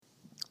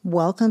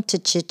Welcome to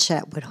Chit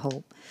Chat with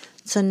Hope.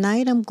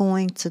 Tonight I'm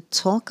going to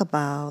talk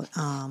about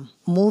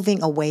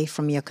moving away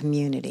from your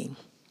community.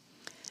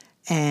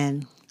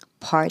 And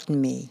pardon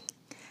me,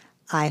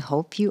 I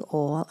hope you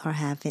all are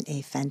having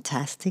a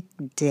fantastic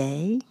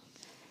day.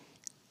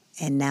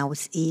 And now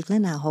it's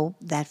evening. I hope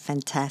that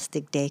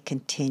fantastic day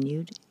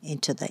continued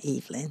into the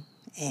evening.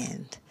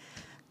 And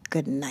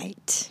good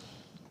night.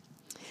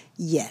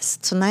 Yes,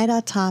 tonight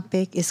our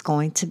topic is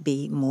going to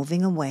be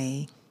moving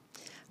away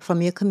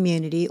from your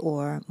community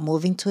or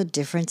moving to a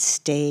different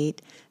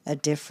state, a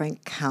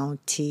different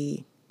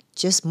county,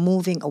 just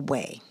moving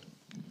away.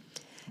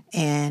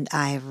 And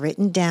I've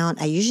written down,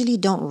 I usually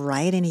don't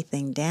write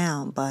anything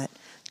down, but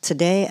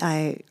today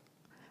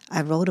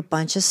I wrote a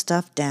bunch of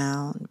stuff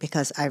down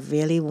because I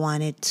really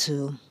wanted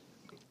to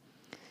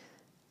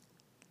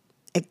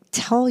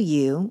tell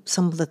you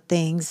some of the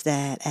things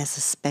that as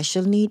a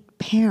special need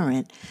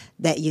parent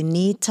that you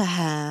need to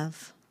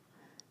have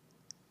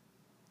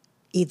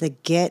either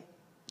get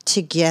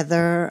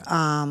together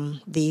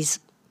these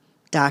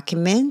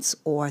documents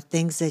or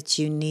things that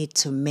you need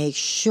to make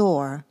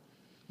sure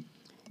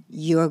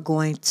you're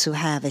going to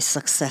have a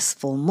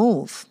successful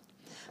move.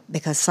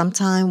 Because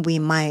sometimes we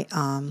might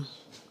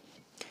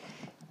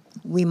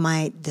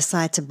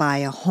decide to buy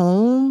a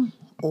home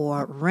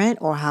or rent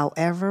or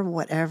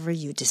whatever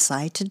you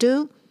decide to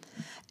do.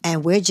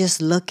 And we're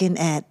just looking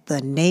at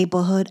the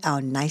neighborhood, how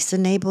nice the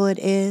neighborhood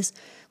is.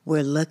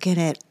 We're looking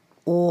at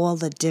all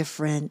the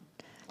different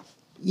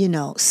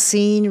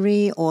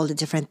scenery, all the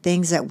different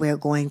things that we're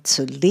going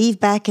to leave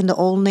back in the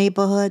old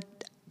neighborhood.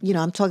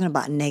 I'm talking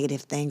about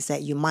negative things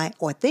that you might,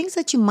 or things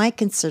that you might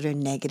consider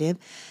negative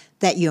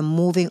that you're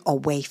moving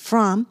away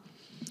from,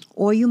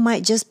 or you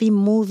might just be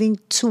moving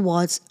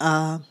towards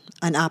an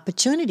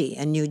opportunity,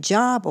 a new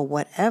job or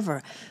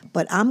whatever.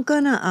 But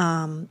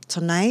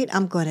tonight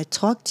I'm going to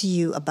talk to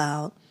you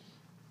about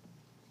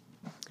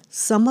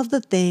some of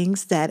the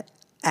things that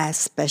as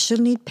special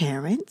need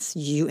parents,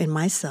 you and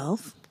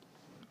myself,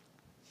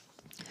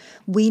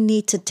 we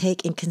need to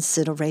take in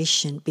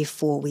consideration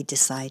before we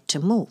decide to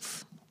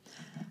move.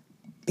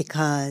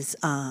 Because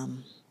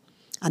I'm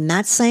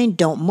not saying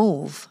don't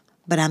move,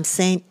 but I'm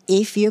saying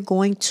if you're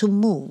going to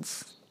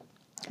move,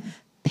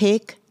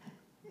 pick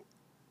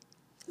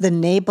the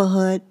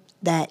neighborhood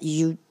that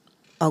you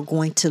are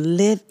going to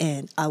live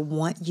in. I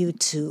want you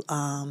to,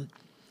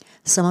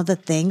 some of the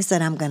things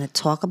that I'm going to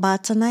talk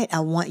about tonight,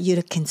 I want you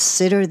to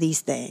consider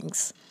these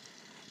things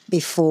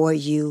before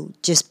you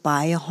just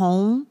buy a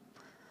home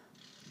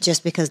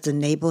just because the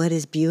neighborhood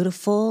is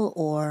beautiful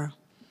or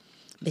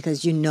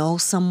because you know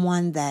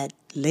someone that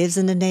lives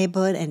in the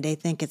neighborhood and they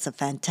think it's a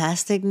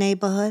fantastic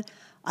neighborhood.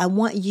 I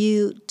want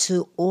you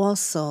to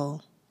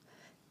also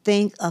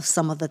think of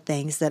some of the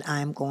things that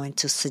I'm going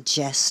to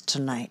suggest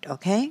tonight,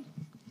 okay?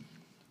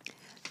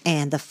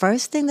 And the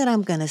first thing that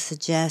I'm going to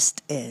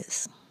suggest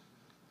is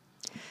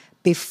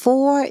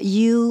before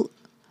you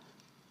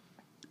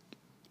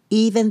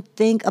even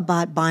think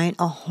about buying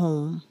a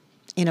home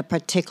in a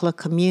particular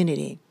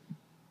community,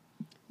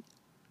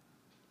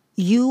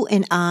 you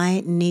and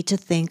I need to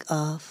think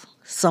of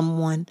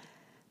someone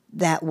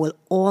that will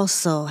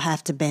also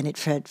have to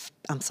benefit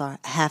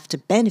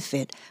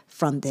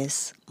from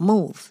this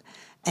move.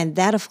 And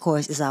that, of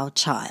course, is our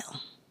child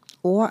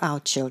or our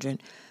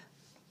children,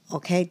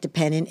 okay,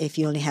 depending if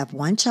you only have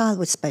one child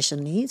with special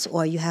needs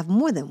or you have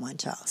more than one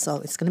child.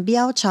 So it's going to be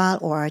our child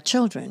or our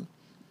children.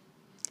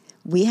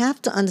 We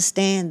have to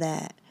understand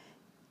that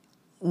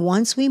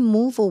once we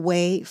move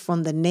away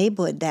from the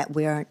neighborhood that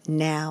we're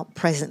now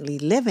presently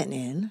living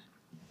in,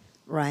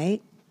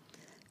 right,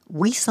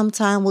 we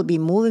sometimes will be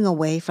moving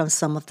away from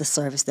some of the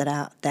service that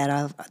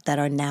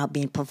are now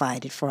being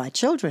provided for our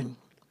children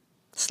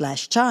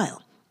 /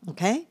 child.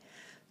 Okay,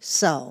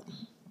 so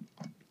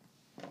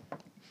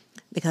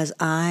because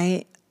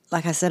like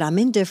I said, I'm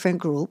in different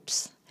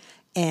groups,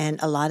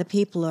 and a lot of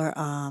people are,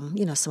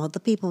 some of the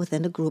people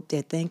within the group,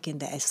 they're thinking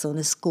that as soon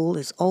as school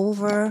is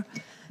over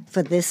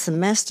for this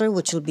semester,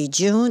 which will be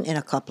June in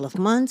a couple of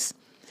months,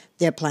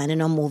 they're planning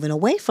on moving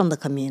away from the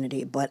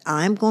community. But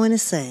I'm going to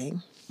say,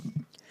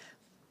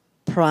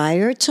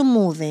 prior to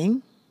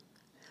moving,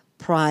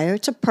 prior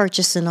to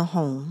purchasing a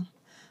home,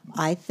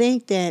 I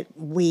think that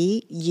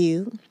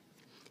you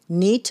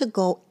need to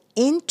go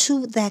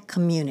into that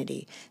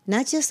community,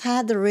 not just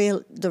have the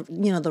real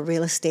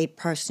estate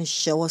person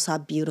show us how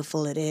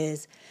beautiful it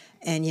is,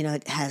 and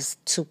it has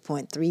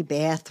 2.3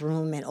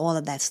 bathroom and all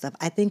of that stuff.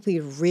 I think we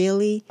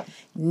really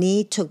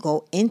need to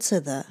go into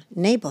the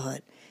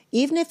neighborhood,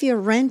 even if you're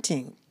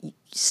renting.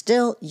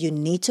 Still, you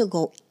need to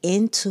go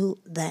into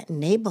that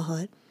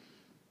neighborhood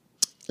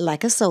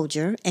like a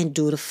soldier and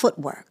do the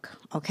footwork.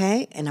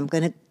 Okay, and I'm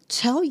going to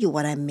tell you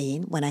what I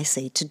mean when I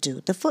say to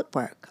do the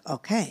footwork.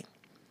 Okay.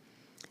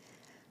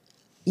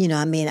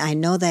 I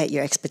know that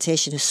your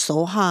expectation is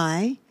so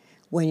high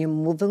when you're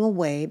moving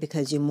away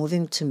because you're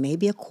moving to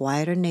maybe a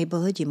quieter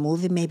neighborhood. You're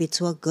moving maybe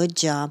to a good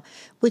job,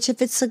 which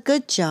if it's a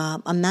good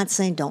job, I'm not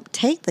saying don't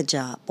take the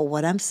job. But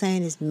what I'm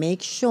saying is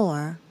make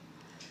sure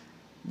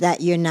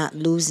that you're not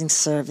losing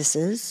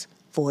services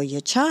for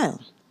your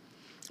child.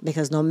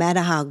 Because no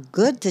matter how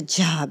good the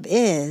job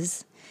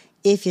is,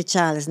 if your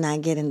child is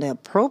not getting the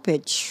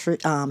appropriate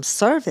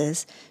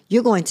service,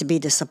 you're going to be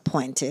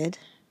disappointed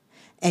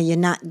and you're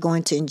not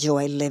going to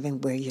enjoy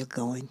living where you're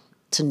going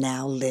to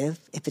now live.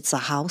 If it's a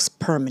house,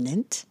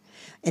 permanent.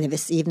 And if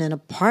it's even an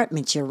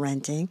apartment you're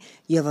renting,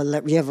 you've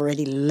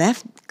already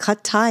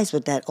cut ties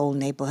with that old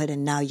neighborhood,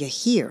 and now you're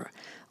here.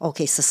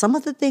 Okay, so some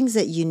of the things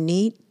that you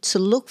need to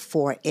look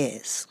for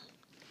is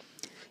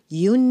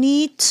you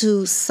need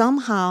to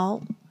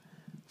somehow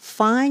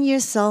find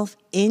yourself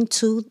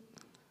into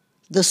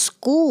the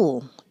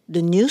school,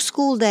 the new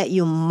school that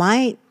you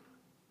might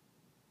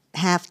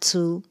have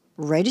to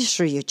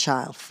register your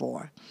child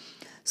for.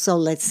 So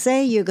let's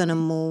say you're going to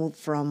move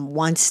from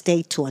one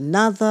state to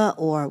another,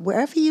 or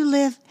wherever you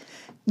live,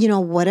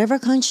 whatever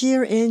country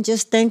you're in,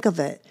 just think of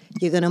it.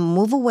 You're going to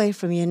move away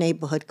from your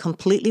neighborhood,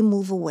 completely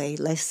move away.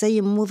 Let's say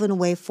you're moving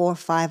away 4 or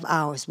 5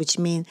 hours, which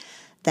means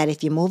that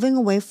if you're moving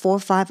away 4 or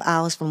 5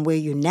 hours from where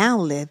you now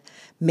live,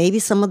 maybe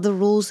some of the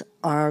rules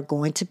are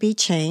going to be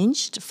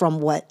changed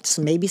from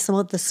maybe some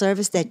of the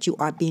service that you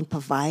are being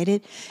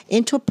provided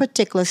into a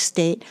particular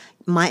state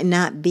might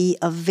not be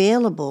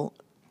available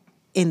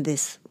in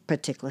this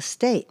particular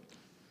state.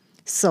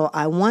 So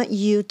I want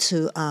you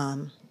to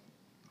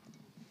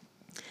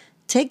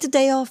take the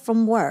day off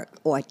from work,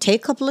 or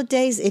take a couple of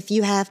days if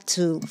you have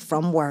to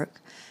from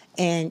work,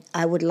 and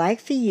I would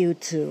like for you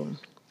to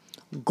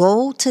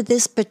go to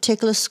this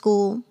particular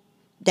school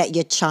that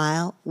your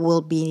child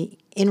will be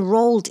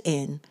enrolled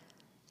in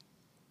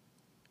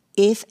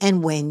if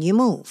and when you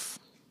move.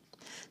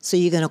 So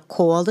you're going to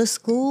call the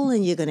school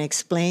and you're going to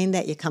explain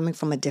that you're coming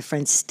from a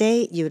different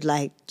state. You'd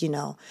like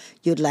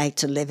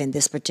to live in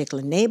this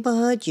particular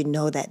neighborhood. You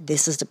know that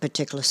this is the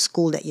particular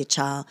school that your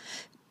child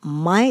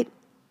might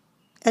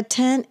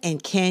attend,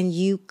 and can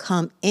you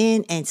come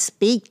in and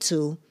speak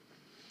to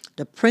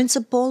the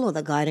principal or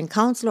the guidance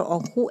counselor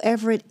or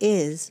whoever it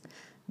is,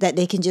 that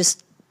they can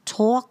just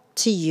talk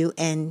to you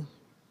and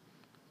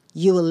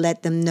you will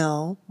let them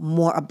know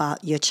more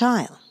about your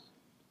child.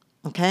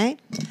 Okay?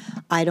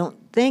 I don't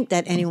think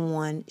that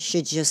anyone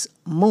should just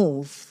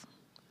move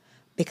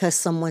because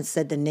someone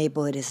said the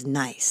neighborhood is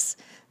nice.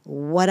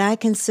 What I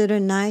consider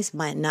nice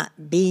might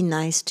not be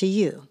nice to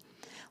you.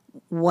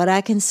 What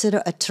I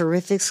consider a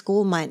terrific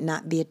school might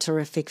not be a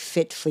terrific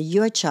fit for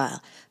your child.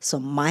 So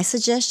my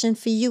suggestion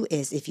for you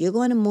is, if you're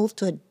going to move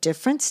to a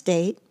different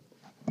state,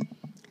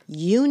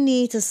 you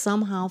need to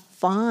somehow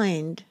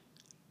find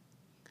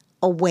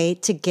a way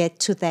to get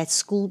to that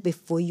school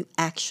before you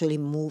actually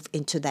move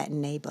into that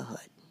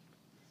neighborhood.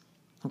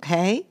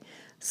 Okay?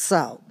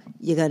 So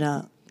you're going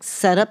to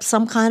set up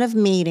some kind of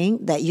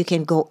meeting that you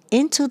can go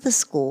into the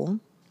school,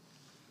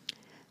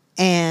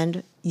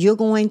 and you're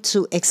going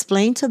to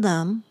explain to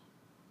them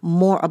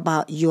more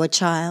about your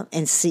child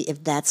and see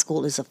if that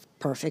school is a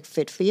perfect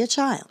fit for your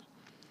child.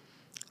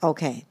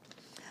 Okay.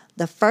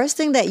 The first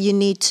thing that you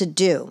need to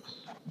do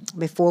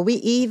before we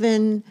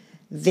even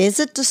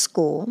visit the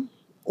school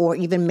or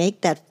even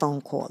make that phone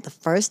call, the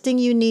first thing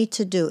you need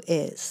to do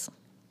is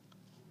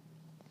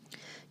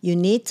you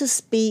need to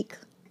speak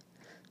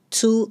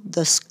to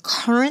the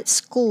current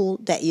school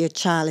that your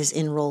child is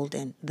enrolled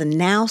in, the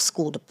now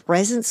school, the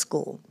present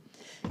school.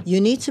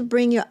 You need to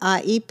bring your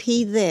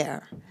IEP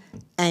there,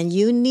 and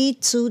you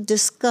need to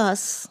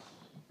discuss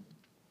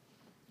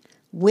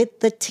with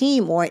the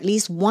team, or at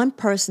least one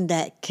person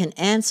that can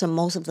answer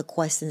most of the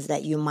questions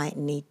that you might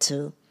need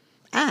to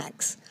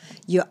ask.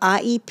 Your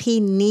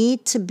IEP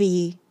need to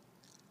be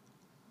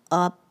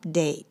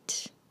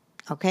update,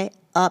 okay?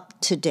 Up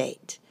to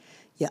date.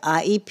 Your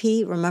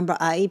IEP, remember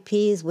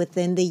IEP is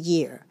within the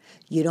year.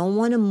 You don't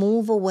want to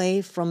move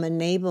away from a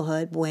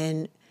neighborhood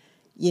when,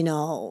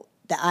 the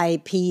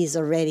IEP is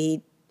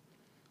already,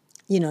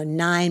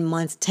 9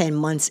 months, 10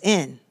 months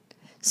in.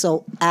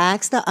 So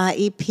ask the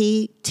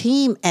IEP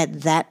team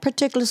at that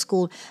particular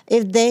school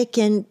if they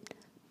can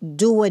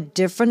do a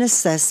different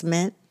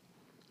assessment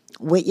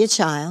with your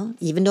child,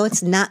 even though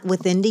it's not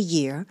within the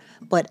year,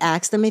 but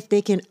ask them if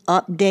they can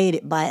update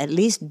it by at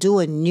least do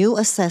a new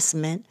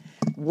assessment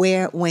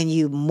where when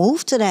you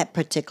move to that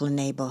particular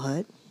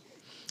neighborhood,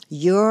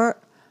 your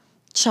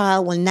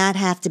child will not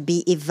have to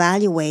be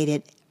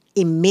evaluated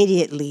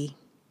immediately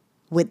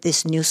with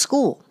this new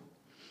school.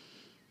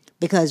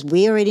 Because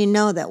we already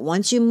know that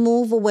once you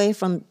move away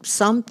from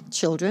some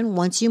children,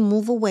 once you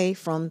move away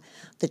from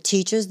the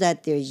teachers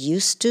that they're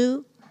used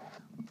to,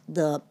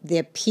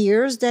 their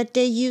peers that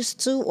they're used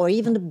to, or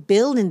even the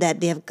building that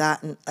they've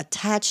gotten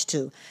attached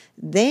to,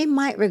 they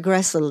might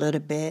regress a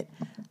little bit,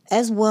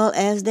 as well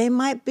as they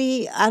might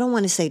be, I don't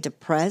want to say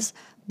depressed,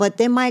 but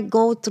they might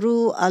go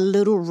through a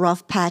little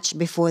rough patch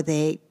before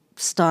they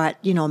start,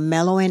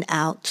 mellowing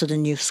out to the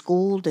new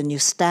school, the new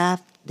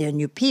staff, their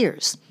new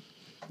peers.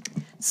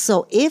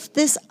 So if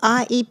this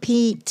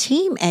IEP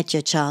team at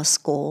your child's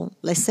school,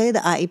 let's say the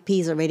IEP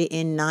is already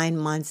in 9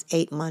 months,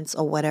 8 months,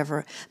 or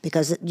whatever,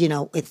 because,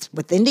 it's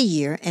within the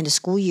year and the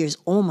school year is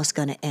almost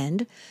going to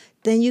end,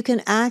 then you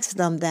can ask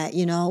them that,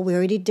 we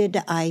already did the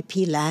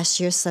IEP last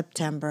year,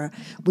 September.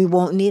 We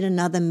won't need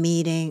another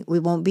meeting. We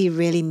won't be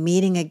really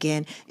meeting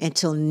again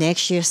until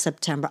next year,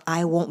 September.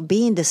 I won't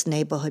be in this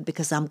neighborhood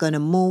because I'm going to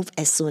move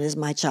as soon as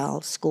my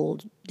child's school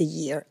the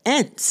year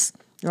ends,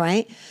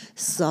 right?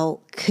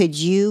 So could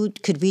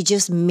we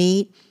just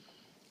meet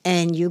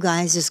and you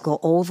guys just go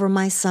over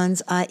my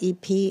son's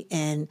IEP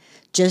and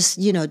just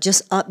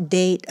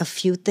update a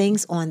few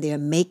things on there,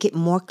 make it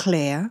more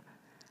clear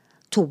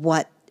to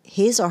what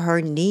his or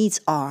her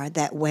needs are,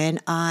 that when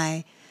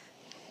I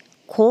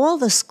call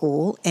the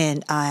school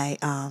and I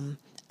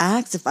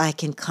ask if I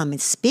can come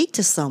and speak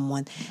to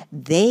someone,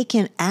 they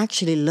can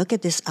actually look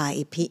at this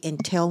IEP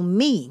and tell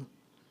me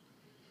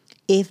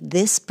if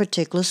this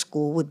particular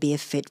school would be a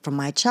fit for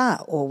my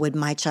child, or would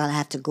my child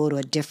have to go to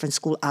a different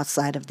school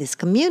outside of this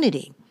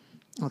community.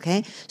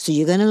 Okay, so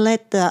you're going to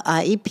let the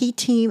IEP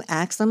team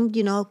ask them,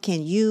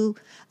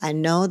 I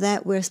know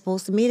that we're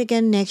supposed to meet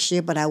again next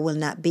year, but I will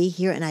not be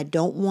here, and I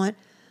don't want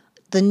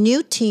the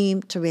new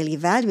team to really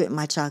evaluate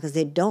my child because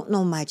they don't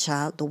know my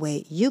child the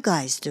way you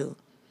guys do.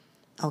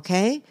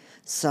 Okay?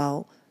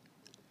 So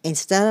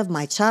instead of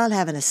my child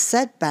having a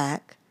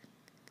setback,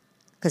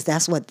 because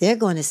that's what they're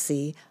going to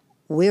see,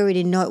 we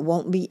already know it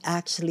won't be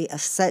actually a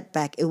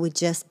setback. It would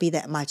just be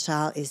that my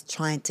child is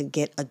trying to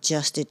get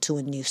adjusted to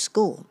a new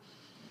school.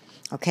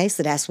 Okay,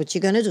 so that's what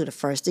you're going to do. The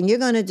first thing you're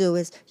going to do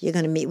is you're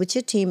going to meet with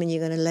your team and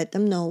you're going to let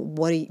them know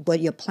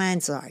what your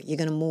plans are. You're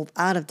going to move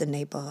out of the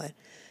neighborhood.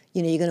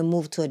 You're going to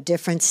move to a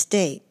different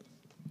state.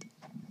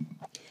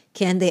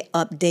 Can they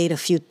update a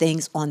few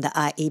things on the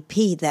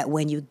IEP that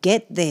when you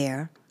get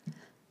there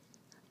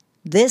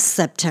this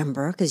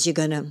September, because you're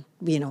going to,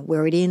 we're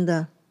already in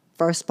the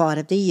first part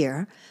of the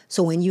year.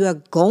 So when you are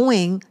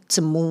going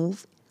to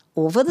move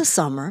over the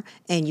summer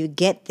and you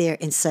get there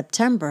in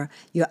September,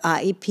 your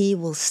IEP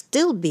will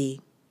still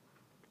be,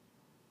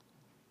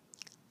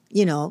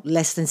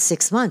 less than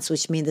 6 months,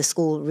 which means the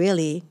school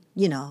really,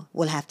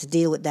 will have to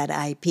deal with that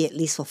IEP at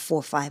least for 4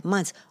 or 5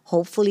 months.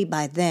 Hopefully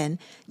by then,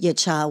 your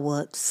child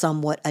will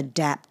somewhat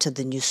adapt to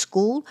the new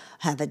school,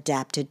 have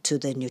adapted to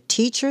the new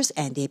teachers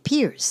and their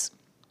peers.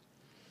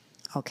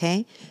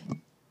 Okay?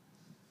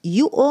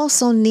 You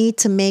also need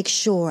to make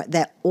sure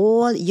that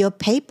all your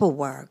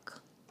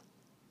paperwork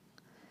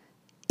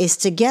is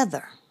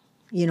together.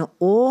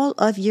 All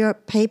of your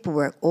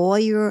paperwork, all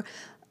your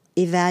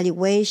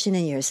evaluation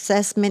and your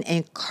assessment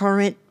and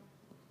current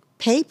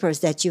papers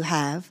that you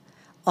have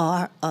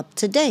are up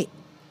to date.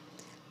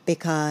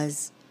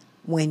 Because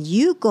when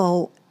you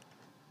go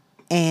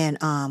and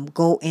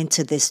go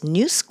into this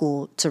new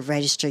school to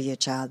register your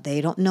child,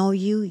 they don't know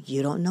you,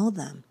 you don't know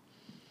them.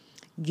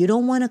 You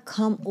don't want to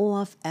come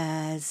off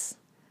as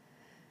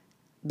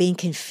being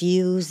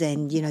confused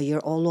and, you're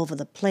all over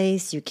the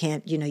place. You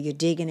can't, you're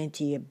digging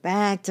into your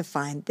bag to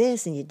find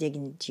this and you're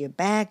digging into your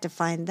bag to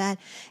find that.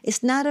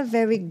 It's not a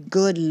very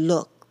good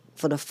look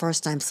for the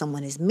first time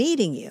someone is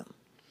meeting you.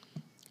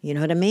 You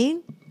know what I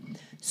mean?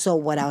 So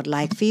what I would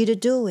like for you to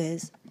do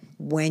is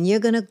when you're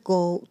going to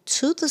go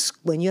to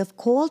when you have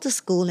called the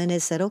school and they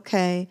said,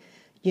 okay,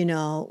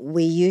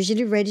 we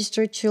usually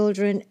register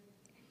children,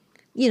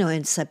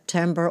 in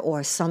September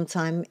or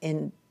sometime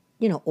in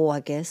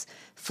August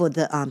for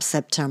the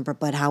September.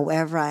 But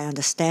however, I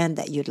understand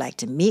that you'd like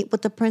to meet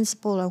with the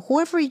principal or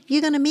whoever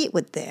you're going to meet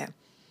with there.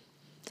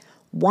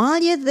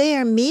 While you're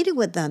there meeting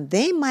with them,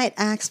 they might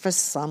ask for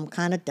some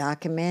kind of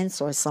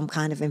documents or some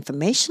kind of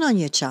information on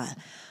your child.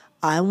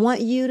 I want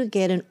you to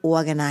get an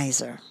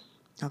organizer,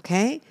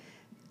 okay?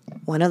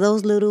 One of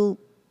those little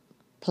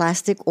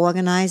plastic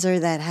organizer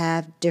that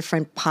have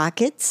different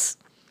pockets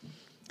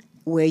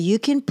where you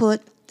can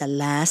put the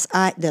last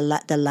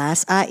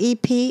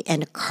IEP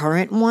and the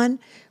current one,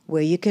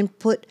 where you can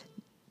put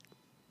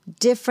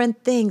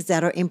different things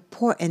that are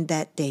important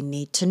that they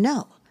need to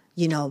know.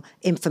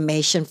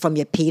 Information from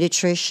your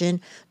pediatrician,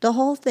 the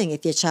whole thing.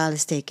 If your child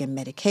is taking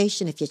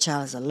medication, if your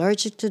child is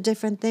allergic to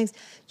different things,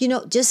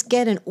 just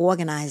get an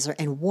organizer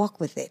and walk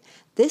with it.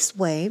 This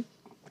way,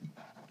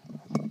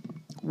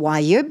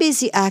 while you're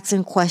busy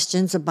asking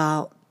questions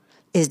about,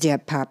 is there a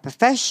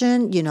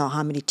paraprofession,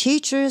 how many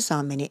teachers,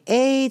 how many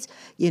aides,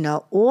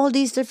 all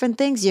these different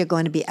things you're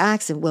going to be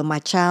asking. Will my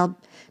child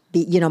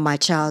be, my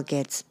child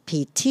gets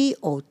PT,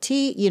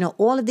 OT,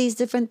 all of these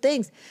different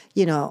things,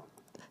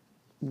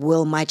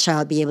 will my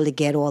child be able to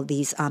get all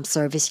these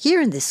service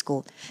here in this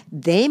school?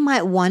 They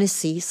might want to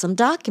see some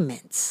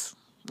documents,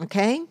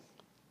 okay?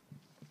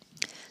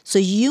 So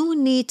you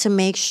need to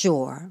make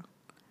sure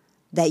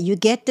that you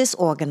get this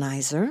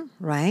organizer,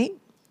 right?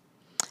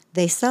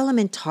 They sell them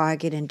in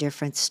Target and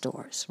different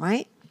stores,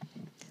 right?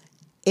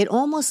 It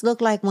almost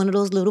looked like one of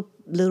those little,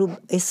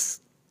 it's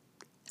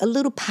a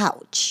little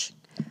pouch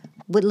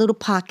with little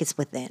pockets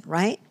within,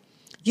 right?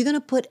 You're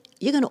going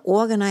to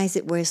organize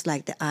it where it's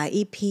like the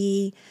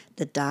IEP,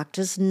 the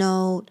doctor's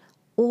note,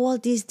 all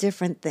these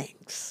different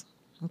things,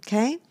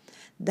 okay?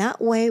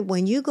 That way,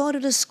 when you go to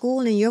the school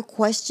and you're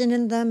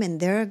questioning them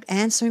and they're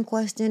answering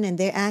questions and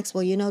they ask,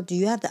 well, do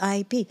you have the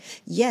IEP?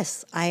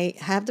 Yes, I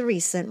have the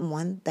recent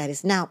one that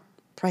is now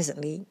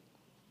presently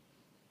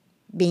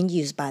being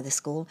used by the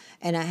school,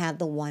 and I have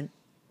the one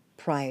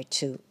prior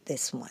to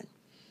this one.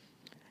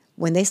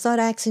 When they start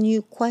asking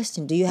you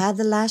questions, do you have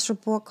the last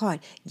report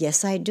card?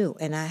 Yes, I do.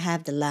 And I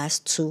have the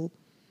last two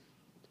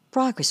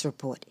progress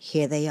report.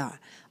 Here they are.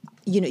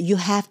 You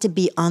have to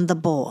be on the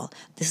ball.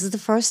 This is the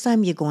first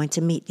time you're going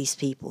to meet these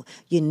people.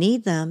 You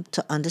need them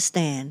to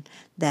understand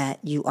that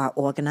you are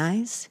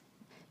organized,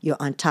 you're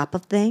on top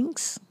of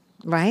things,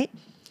 right?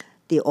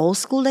 The old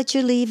school that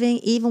you're leaving,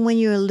 even when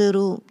you're a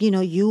little,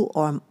 you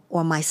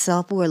or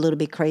myself, we were a little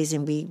bit crazy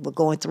and we were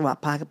going through our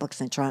pocketbooks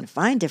and trying to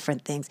find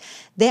different things.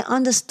 They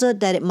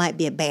understood that it might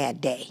be a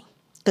bad day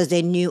because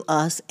they knew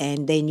us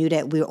and they knew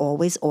that we were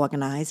always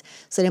organized.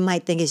 So they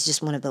might think it's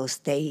just one of those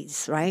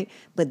days, right?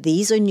 But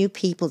these are new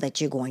people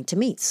that you're going to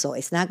meet. So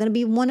it's not going to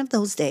be one of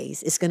those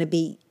days. It's going to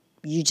be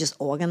you just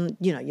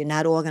you're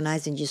not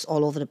organized and just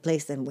all over the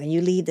place. And when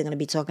you leave, they're going to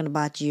be talking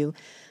about you.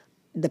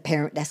 The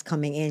parent that's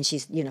coming in,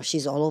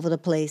 she's all over the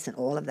place and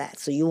all of that.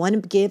 So you want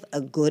to give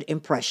a good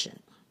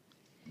impression.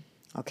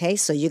 Okay,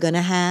 so you're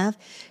gonna have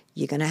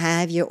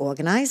your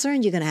organizer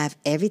and you're gonna have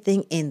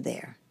everything in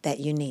there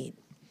that you need.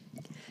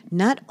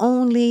 Not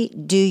only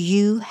do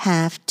you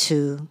have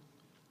to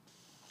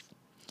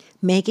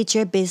make it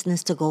your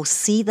business to go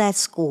see that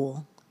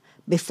school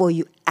before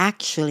you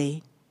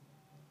actually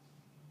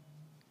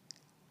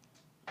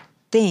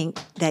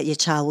think that your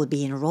child will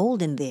be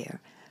enrolled in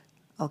there.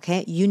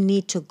 Okay, you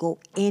need to go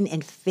in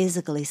and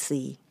physically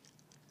see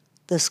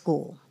the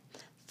school.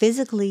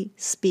 Physically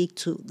speak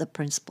to the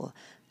principal.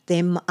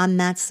 I'm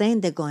not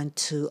saying they're going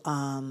to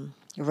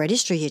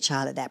register your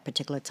child at that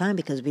particular time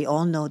because we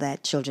all know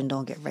that children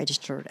don't get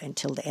registered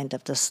until the end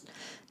of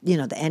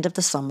the end of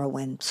the summer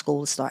when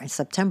school starts in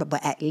September.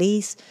 But at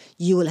least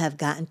you will have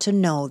gotten to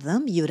know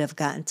them. You would have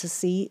gotten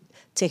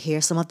to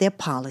hear some of their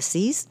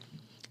policies.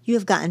 You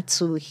have gotten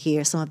to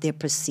hear some of their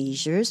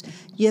procedures.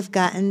 You have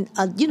gotten,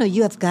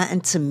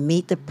 to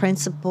meet the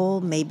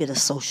principal, maybe the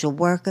social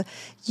worker.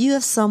 You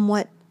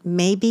have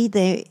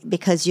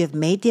because you have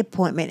made the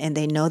appointment and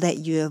they know that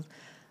you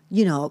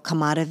have,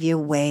 come out of your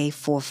way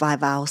 4 or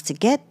 5 hours to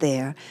get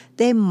there.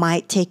 They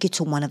might take you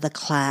to one of the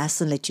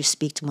class and let you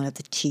speak to one of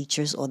the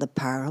teachers or the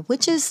para,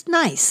 which is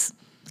nice.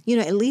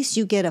 At least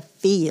you get a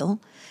feel.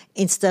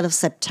 Instead of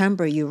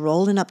September, you're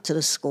rolling up to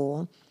the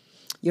school.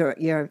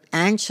 You're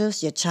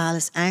anxious, your child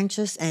is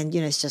anxious, and,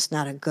 it's just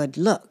not a good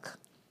look,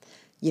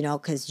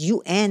 because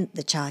you and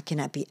the child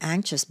cannot be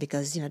anxious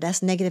because,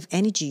 that's negative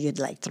energy you'd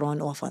like throwing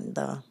off on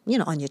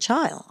on your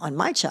child, on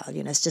my child.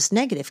 It's just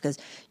negative because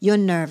you're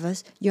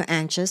nervous, you're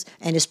anxious,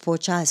 and this poor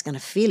child is going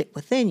to feel it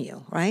within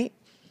you, right?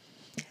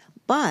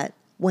 But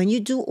when you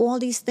do all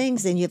these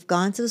things and you've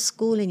gone to the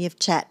school and you've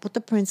chatted with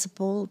the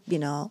principal,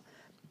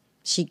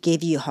 she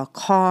gave you her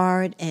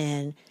card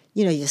and,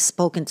 you've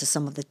spoken to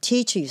some of the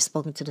teacher, you've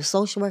spoken to the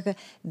social worker.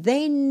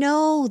 They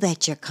know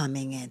that you're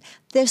coming in.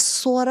 They're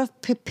sort of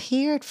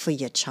prepared for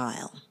your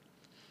child.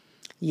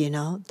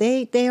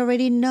 They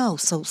already know.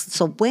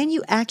 So when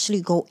you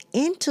actually go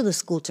into the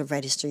school to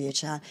register your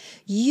child,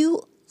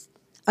 you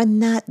are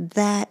not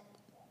that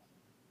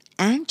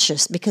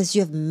anxious because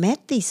you've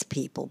met these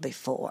people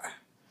before.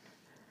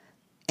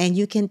 And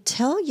you can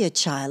tell your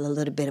child a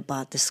little bit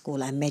about the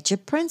school. I met your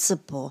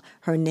principal.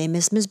 Her name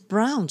is Miss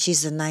Brown.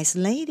 She's a nice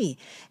lady.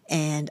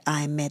 And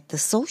I met the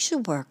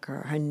social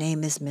worker. Her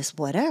name is Miss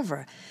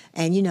whatever.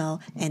 And,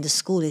 and the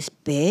school is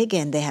big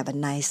and they have a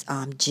nice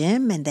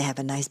gym and they have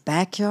a nice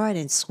backyard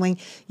and swing.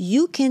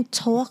 You can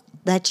talk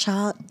that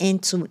child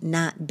into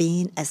not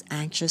being as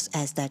anxious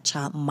as that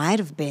child might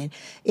have been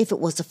if it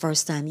was the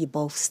first time you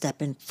both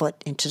stepping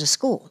foot into the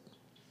school.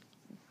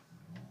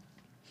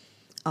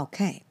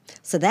 Okay,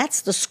 so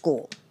that's the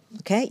school,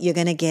 okay? You're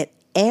going to get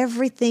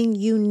everything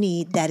you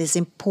need that is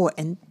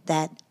important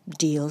that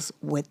deals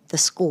with the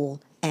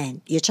school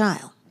and your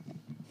child.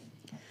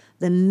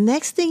 The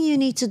next thing you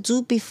need to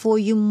do before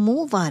you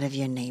move out of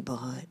your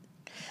neighborhood,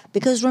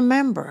 because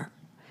remember,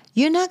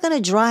 you're not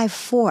going to drive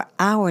 4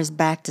 hours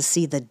back to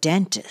see the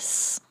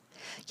dentist.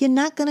 You're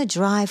not going to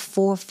drive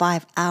 4 or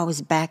 5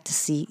 hours back to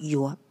see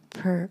your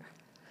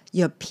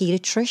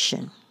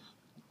pediatrician.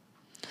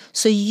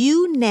 So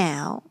you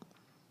now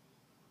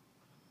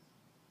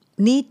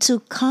need to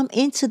come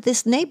into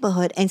this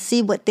neighborhood and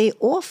see what they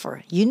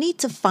offer. You need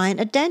to find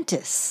a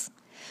dentist.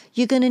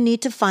 You're going to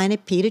need to find a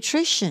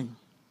pediatrician.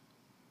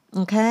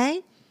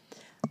 Okay?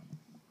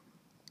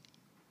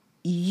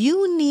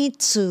 You need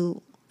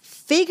to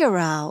figure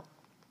out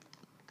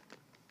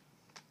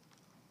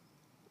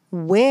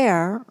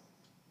where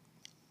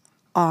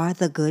are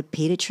the good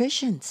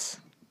pediatricians?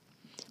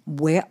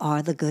 Where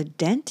are the good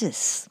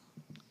dentists?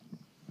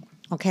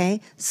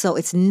 Okay, so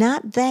it's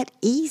not that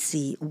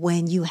easy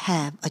when you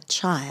have a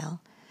child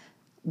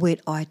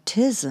with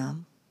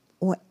autism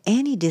or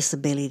any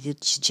disability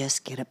to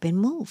just get up and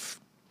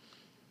move.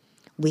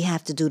 We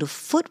have to do the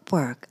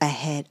footwork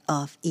ahead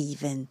of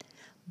even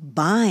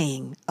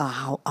buying a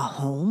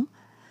home.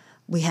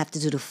 We have to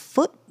do the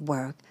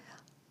footwork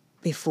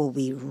before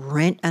we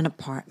rent an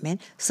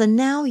apartment. So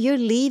now you're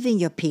leaving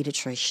your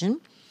pediatrician.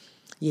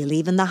 You're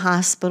leaving the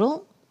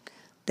hospital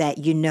that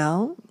you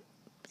know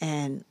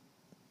and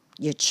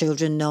your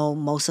children know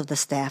most of the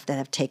staff that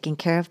have taken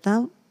care of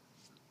them,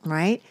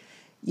 right?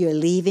 You're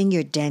leaving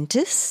your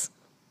dentist,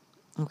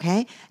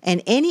 okay?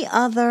 And any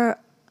other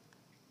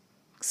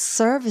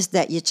service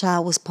that your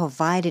child was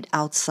provided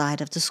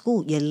outside of the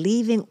school. You're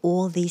leaving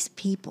all these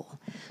people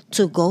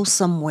to go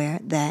somewhere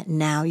that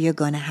now you're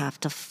going to have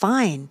to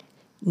find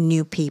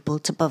new people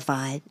to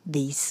provide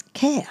these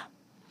care.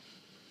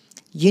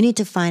 You need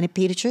to find a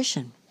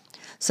pediatrician.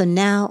 So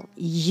now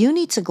you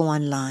need to go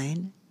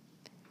online.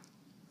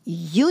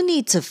 You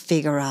need to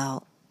figure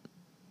out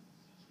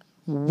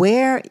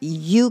where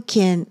you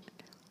can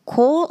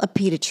call a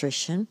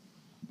pediatrician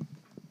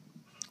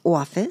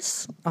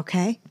office,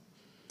 okay?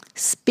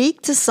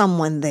 Speak to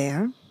someone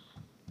there,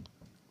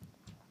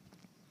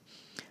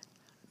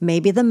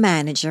 maybe the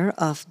manager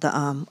of the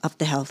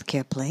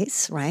healthcare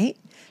place, right?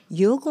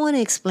 You're going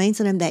to explain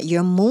to them that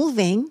you're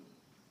moving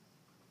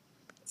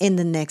in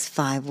the next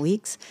 5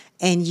 weeks,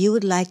 and you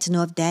would like to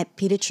know if that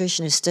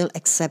pediatrician is still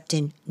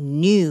accepting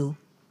new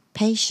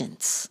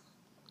patients.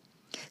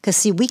 Because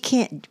see, we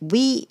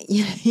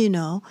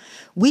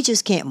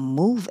just can't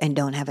move and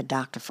don't have a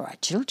doctor for our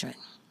children.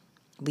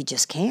 We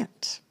just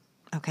can't,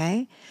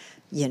 okay?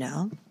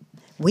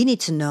 We need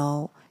to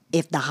know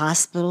if the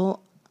hospital,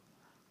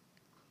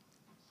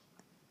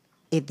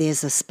 if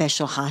there's a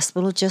special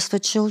hospital just for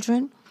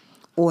children,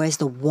 or is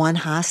the one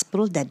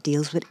hospital that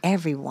deals with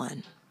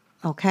everyone,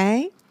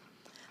 okay?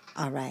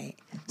 All right.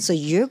 So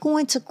you're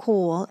going to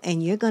call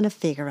and you're going to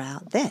figure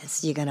out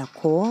this. You're going to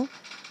call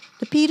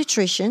the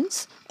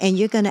pediatricians and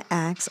you're going to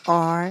ask,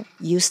 are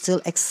you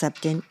still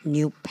accepting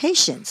new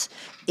patients?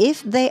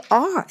 If they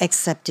are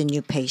accepting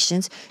new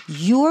patients,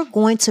 you're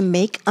going to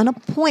make an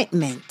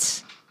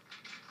appointment.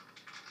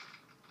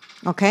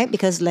 Okay?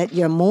 Because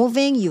you're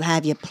moving, you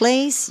have your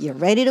place, you're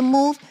ready to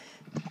move.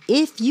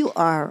 If you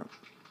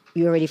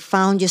already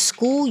found your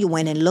school, you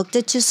went and looked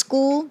at your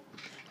school,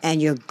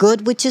 and you're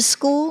good with your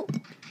school,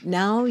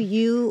 now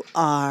you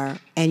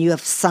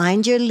have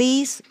signed your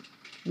lease,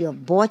 you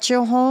have bought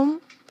your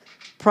home.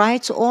 Prior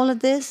to all of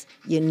this,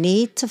 you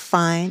need to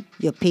find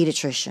your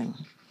pediatrician.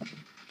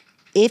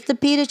 If the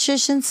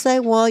pediatricians say,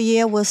 well,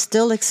 yeah, we're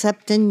still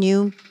accepting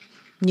new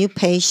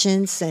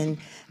patients, and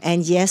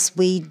yes,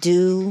 we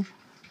do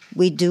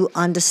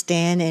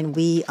understand, and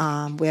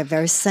we're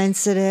very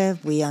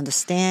sensitive. We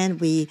understand.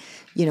 We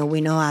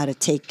know how to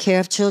take care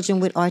of children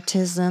with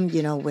autism.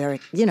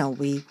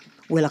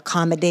 We'll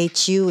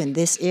accommodate you in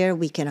this area.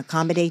 We can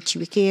accommodate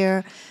you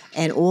here,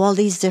 and all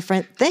these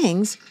different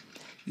things.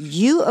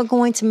 You are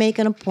going to make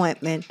an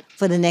appointment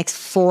for the next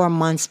 4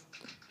 months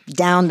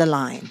down the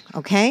line,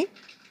 okay?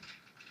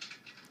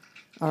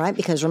 All right,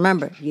 because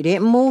remember, you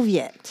didn't move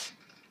yet.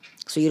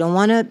 So you don't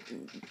want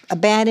a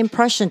bad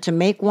impression to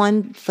make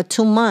one for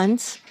 2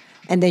 months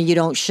and then you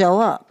don't show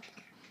up.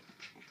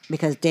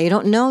 Because they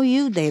don't know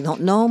you, they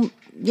don't know,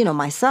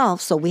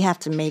 myself, so we have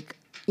to make,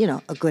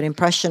 a good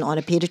impression on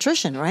a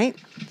pediatrician, right?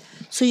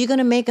 So you're going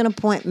to make an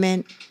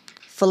appointment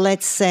for,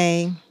 let's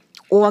say,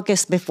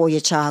 August before your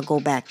child go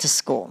back to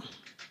school,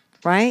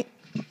 right?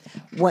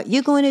 What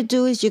you're going to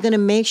do is you're going to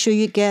make sure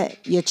you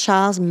get your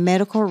child's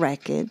medical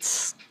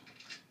records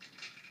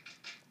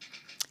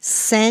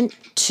sent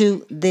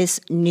to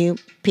this new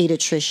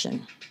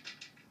pediatrician,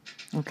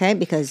 okay?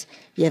 Because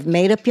you've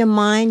made up your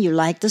mind, you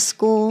like the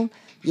school,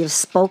 you've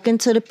spoken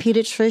to the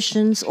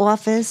pediatrician's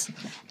office,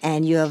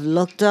 and you have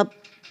looked up,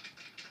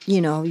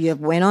 you have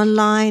went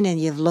online and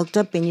you've looked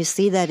up and you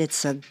see that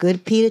it's a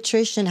good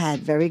pediatrician, had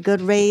very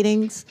good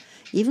ratings,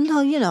 even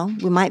though,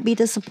 we might be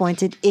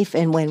disappointed if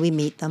and when we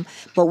meet them,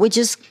 but we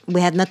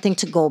have nothing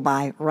to go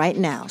by right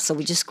now. So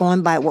we're just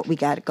going by what we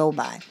got to go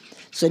by.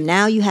 So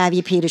now you have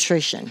your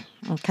pediatrician,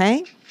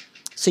 okay?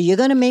 So you're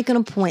going to make an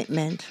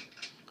appointment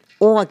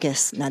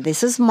August. Now,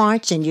 this is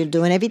March, and you're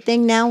doing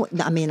everything now.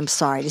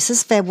 This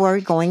is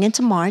February going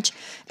into March,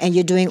 and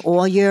you're doing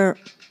all your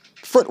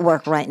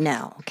footwork right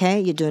now, okay?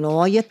 You're doing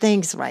all your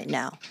things right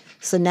now.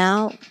 So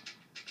now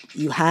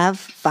you have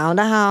found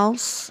a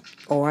house,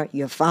 or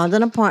you found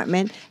an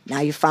apartment.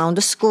 Now you found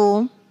a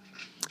school.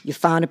 You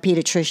found a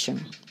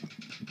pediatrician.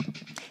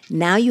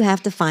 Now you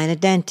have to find a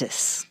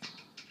dentist,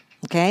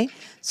 okay?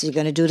 So you're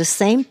going to do the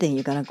same thing.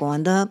 You're going to go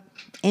on the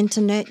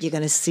internet. You're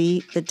going to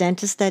see the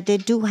dentists that they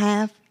do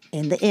have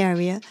in the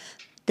area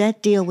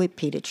that deal with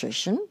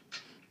pediatrician,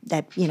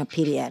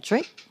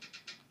 pediatric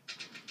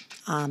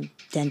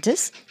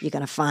dentists. You're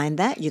going to find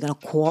that. You're going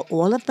to call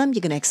all of them. You're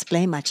going to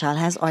explain, my child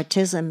has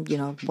autism,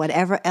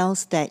 whatever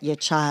else that your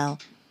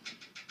child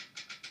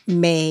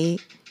may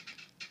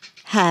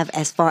have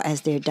as far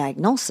as their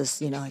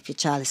diagnosis. If your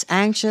child is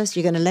anxious,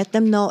 you're going to let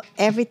them know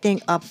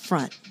everything up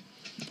front.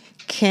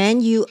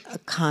 Can you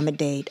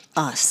accommodate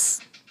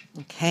us?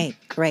 Okay,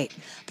 great.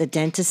 The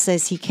dentist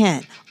says he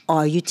can.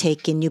 Are you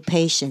taking new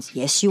patients?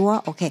 Yes, you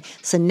are. Okay,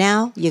 so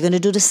now you're going to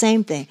do the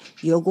same thing.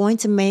 You're going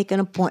to make an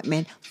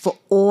appointment for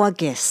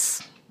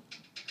August.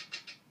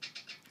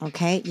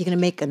 Okay, you're going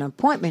to make an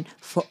appointment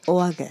for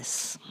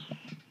August.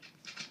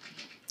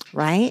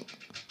 Right?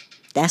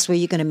 That's where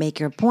you're going to make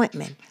your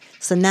appointment.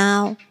 So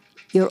now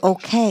you're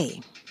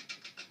okay.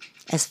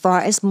 As far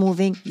as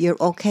moving, you're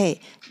okay.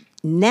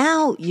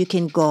 Now you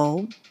can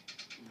go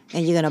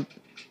and you're going to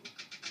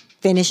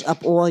finish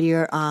up all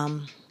your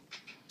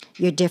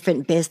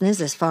different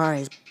business as far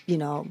as,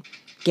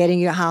 getting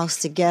your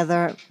house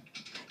together,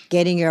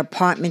 getting your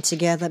apartment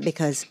together,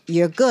 because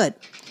you're good.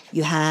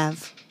 You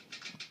have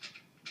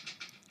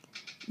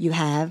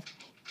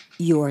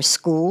your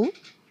school,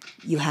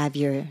 you have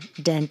your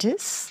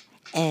dentist,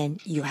 and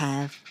you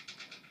have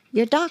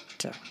your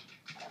doctor.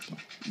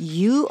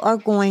 You are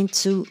going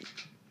to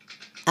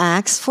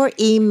ask for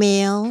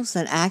emails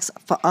and ask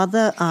for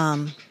other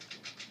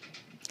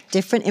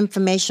different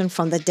information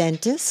from the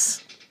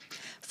dentist,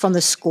 from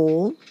the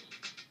school,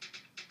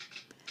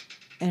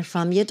 and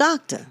from your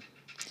doctor.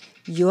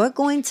 You're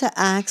going to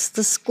ask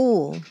the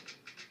school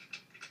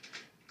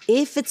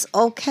if it's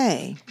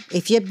okay.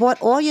 If you bought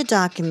all your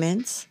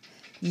documents,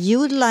 you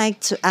would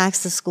like to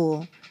ask the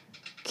school,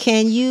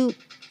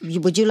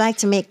 would you like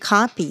to make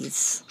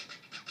copies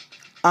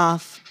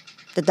of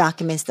the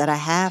documents that I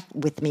have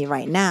with me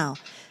right now?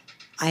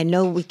 I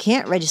know we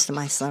can't register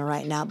my son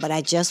right now, but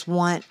I just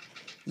want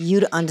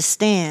you to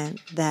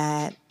understand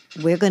that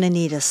we're going to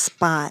need a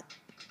spot,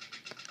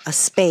 a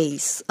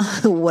space,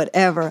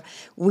 whatever.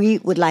 We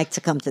would like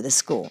to come to the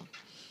school.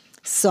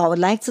 So I would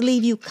like to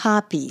leave you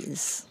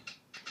copies,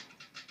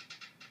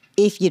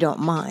 if you don't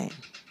mind.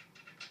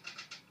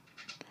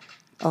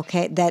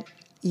 Okay, that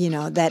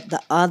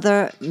the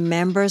other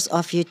members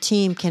of your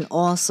team can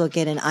also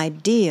get an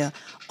idea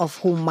of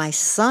who my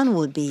son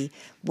will be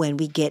when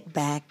we get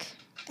back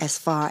as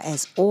far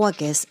as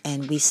August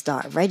and we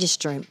start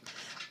registering.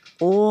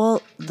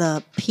 All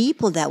the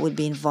people that would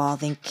be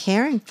involved in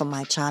caring for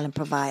my child and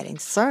providing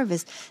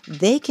service,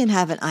 they can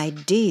have an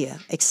idea,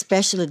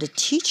 especially the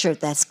teacher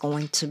that's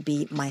going to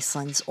be my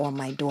son's or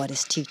my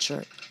daughter's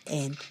teacher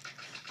in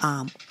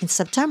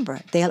September.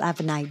 They'll have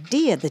an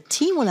idea. The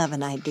team will have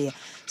an idea.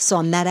 So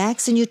I'm not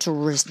asking you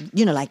to,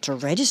 to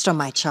register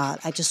my child.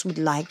 I just would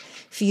like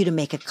for you to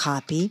make a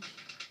copy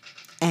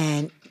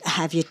and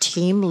have your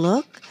team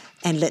look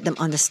and let them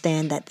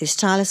understand that this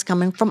child is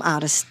coming from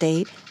out of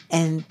state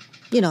and,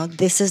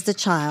 this is the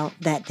child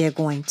that they're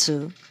going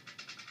to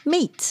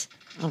meet,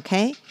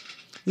 okay?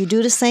 You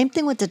do the same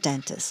thing with the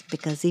dentist,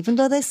 because even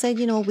though they say,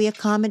 we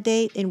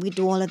accommodate and we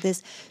do all of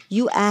this,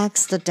 you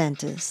ask the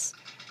dentist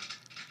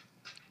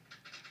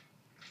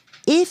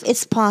if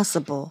it's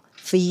possible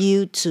for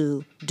you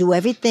to do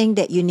everything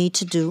that you need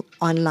to do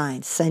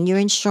online. Send your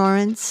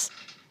insurance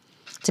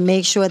to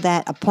make sure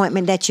that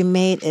appointment that you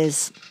made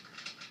is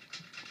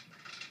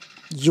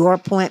your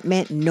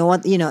appointment.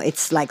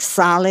 It's like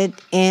solid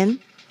in.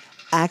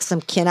 Ask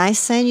them, can I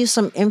send you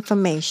some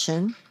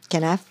information?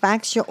 Can I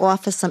fax your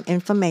office some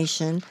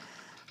information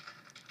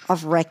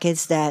of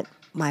records that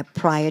my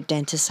prior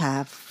dentists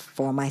have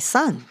for my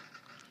son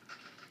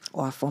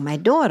or for my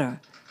daughter?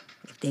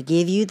 If they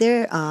give you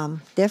their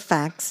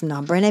fax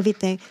number and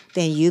everything,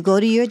 then you go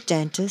to your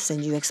dentist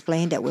and you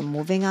explain that we're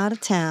moving out of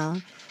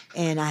town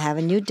and I have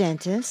a new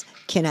dentist.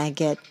 Can I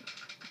get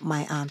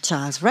my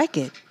child's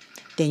record?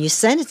 Then you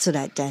send it to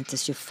that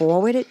dentist. You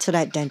forward it to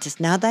that dentist.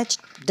 Now that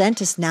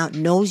dentist now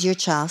knows your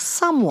child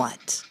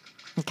somewhat,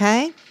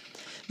 okay?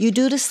 You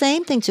do the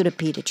same thing to the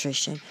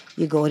pediatrician.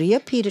 You go to your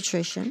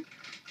pediatrician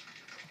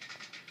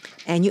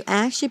and you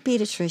ask your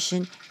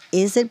pediatrician,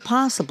 is it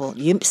possible?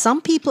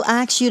 Some people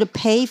ask you to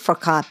pay for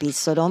copies,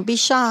 so don't be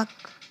shocked.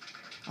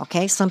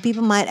 Okay, some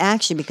people might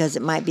ask you because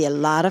it might be a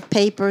lot of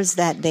papers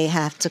that they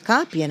have to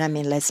copy.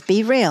 And let's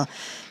be real.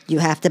 You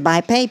have to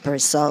buy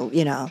papers. So,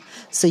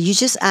 so you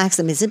just ask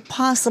them, is it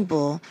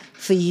possible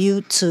for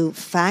you to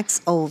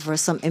fax over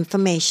some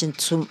information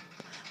to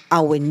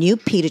our new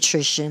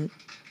pediatrician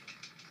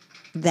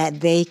that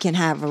they can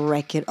have a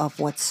record of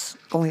what's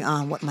going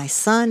on with my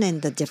son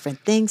and the different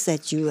things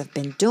that you have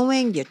been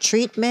doing, your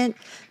treatment,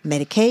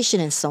 medication,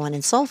 and so on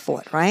and so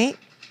forth, right?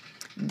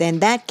 Then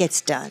that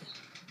gets done.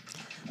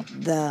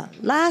 The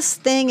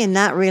last thing, and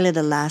not really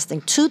the last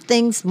thing, 2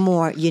 things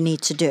more you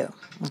need to do,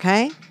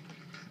 okay?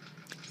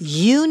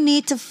 You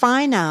need to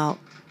find out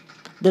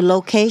the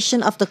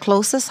location of the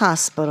closest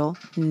hospital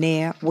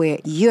near where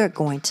you're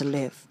going to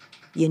live,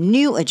 your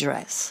new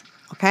address,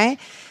 okay?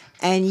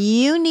 And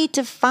you need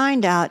to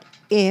find out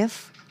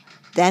if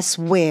that's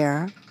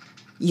where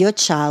your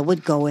child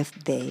would go if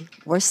they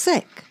were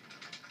sick.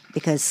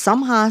 Because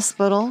some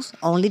hospitals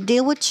only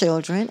deal with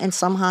children and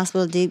some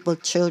hospitals deal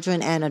with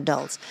children and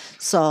adults.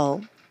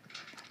 So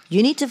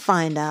you need to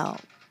find out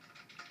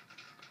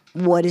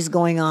what is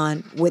going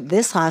on with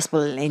this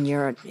hospital in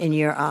your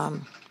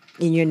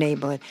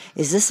neighborhood.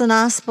 Is this an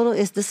hospital?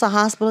 Is this a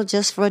hospital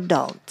just for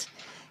adults?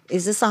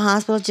 Is this a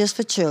hospital just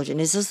for children?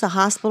 Is this a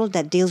hospital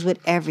that deals with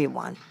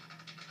everyone?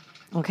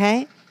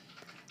 Okay?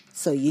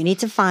 So you need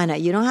to find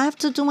out. You don't have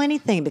to do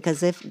anything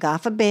because if, God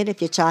forbid,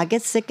 if your child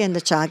gets sick and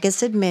the child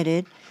gets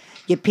admitted,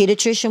 your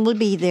pediatrician will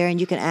be there and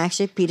you can ask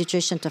your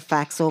pediatrician to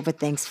fax over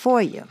things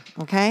for you.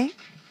 Okay?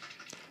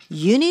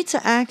 You need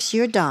to ask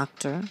your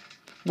doctor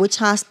which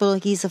hospital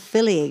he's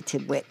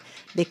affiliated with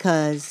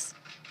because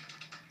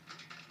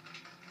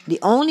The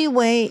only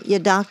way your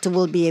doctor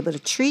will be able to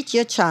treat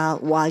your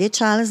child while your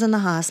child is in the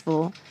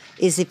hospital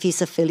is if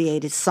he's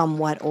affiliated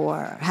somewhat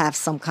or have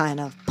some kind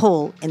of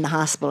pull in the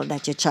hospital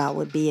that your child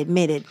would be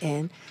admitted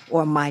in,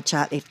 or my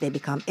child if they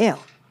become ill.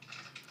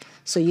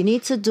 So you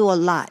need to do a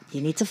lot. You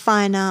need to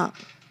find out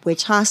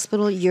which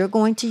hospital you're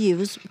going to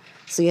use.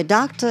 So your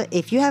doctor,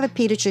 if you have a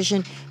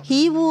pediatrician,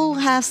 he will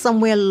have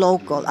somewhere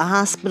local, a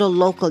hospital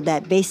local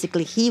that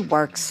basically he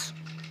works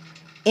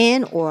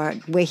in or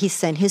where he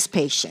sent his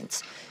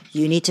patients.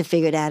 You need to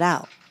figure that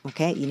out,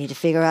 okay? You need to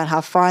figure out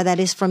how far that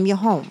is from your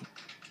home.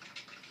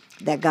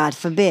 That God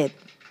forbid,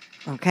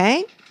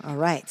 okay? All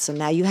right, so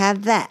now you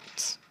have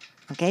that.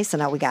 Okay, so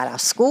now we got our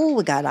school,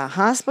 we got our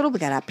hospital, we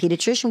got our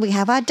pediatrician, we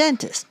have our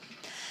dentist.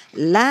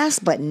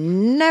 Last but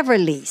never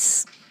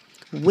least,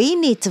 we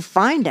need to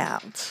find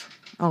out,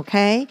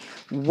 okay,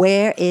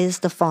 where is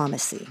the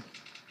pharmacy?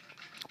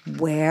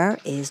 Where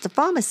is the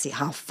pharmacy?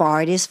 How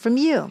far it is from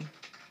you?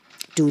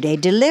 Do they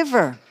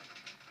deliver?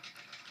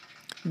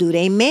 Do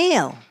they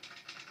mail?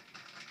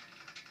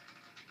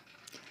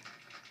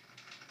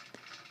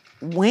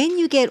 When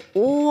you get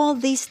all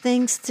these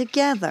things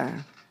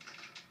together,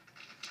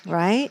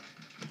 right,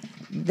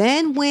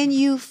 then when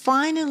you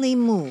finally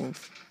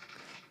move,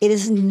 it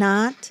is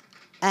not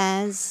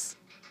as,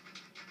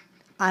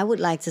 I would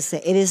like to say,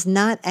 it is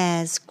not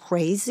as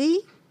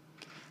crazy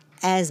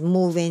as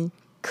moving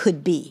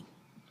could be,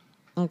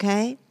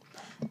 okay?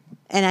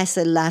 And I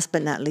said last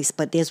but not least,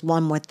 but there's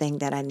one more thing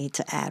that I need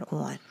to add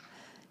on.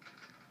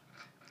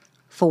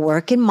 For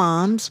working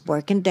moms,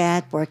 working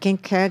dad, working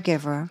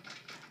caregiver,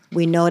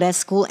 we know that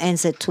school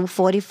ends at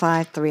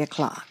 2:45, 3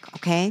 o'clock,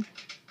 okay?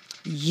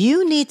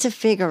 You need to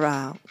figure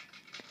out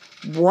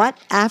what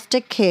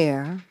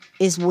aftercare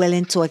is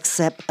willing to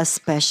accept a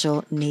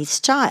special needs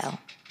child.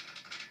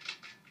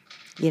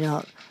 You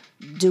know,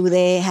 do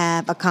they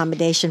have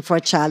accommodation for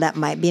a child that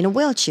might be in a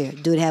wheelchair?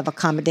 Do they have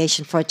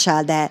accommodation for a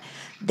child that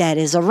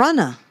is a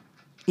runner?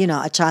 You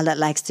know, a child that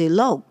likes to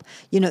elope.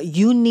 You know,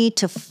 you need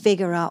to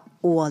figure out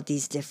all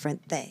these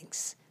different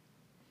things.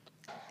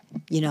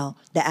 You know,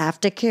 the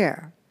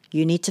aftercare,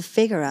 you need to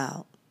figure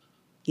out.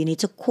 You need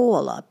to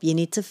call up. You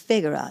need to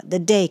figure out the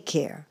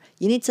daycare.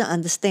 You need to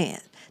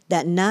understand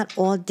that not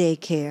all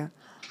daycare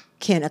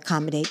can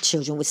accommodate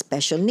children with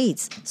special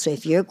needs. So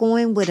if you're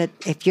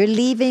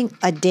leaving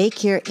a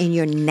daycare in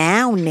your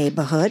now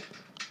neighborhood,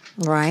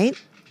 right?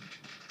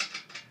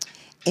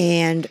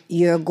 And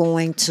you're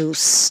going to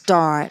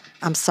start,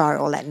 I'm sorry,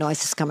 all that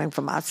noise is coming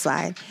from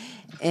outside.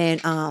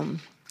 And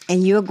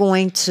you're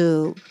going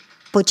to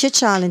put your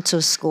child into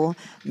a school,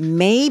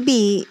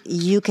 maybe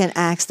you can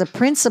ask the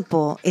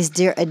principal, is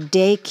there a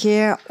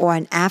daycare or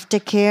an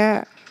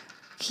aftercare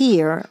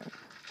here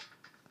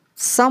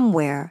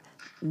somewhere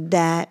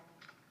that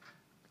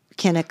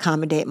can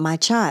accommodate my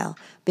child?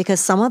 Because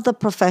some of the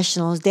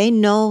professionals, they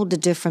know the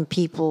different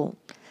people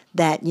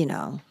that, you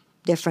know,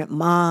 different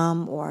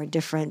mom or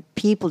different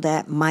people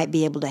that might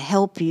be able to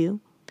help you,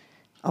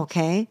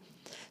 okay?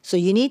 So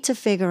you need to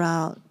figure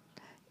out,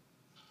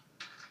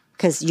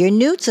 because you're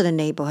new to the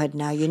neighborhood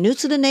now. You're new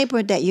to the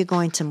neighborhood that you're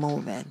going to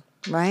move in,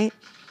 right?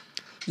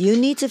 You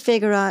need to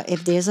figure out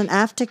if there's an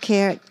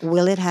aftercare,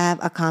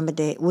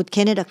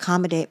 can it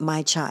accommodate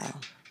my child,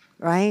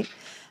 right?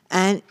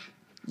 And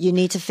you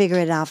need to figure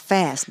it out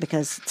fast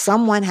because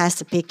someone has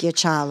to pick your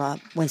child up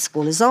when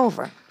school is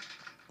over.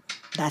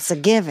 That's a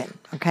given,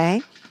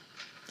 okay?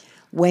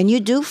 When you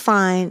do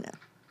find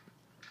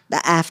the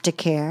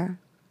aftercare,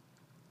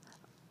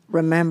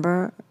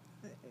 remember,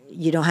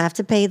 you don't have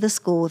to pay the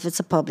school if it's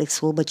a public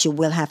school, but you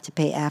will have to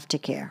pay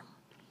aftercare.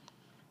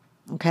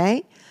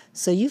 Okay?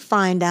 So you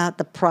find out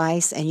the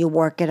price and you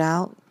work it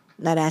out.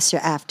 Now that's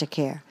your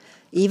aftercare.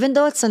 Even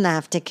though it's an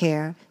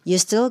aftercare, you're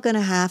still going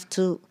to have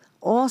to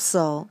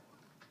also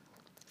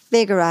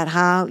figure out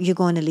how you're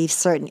going to leave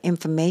certain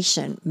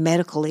information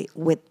medically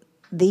with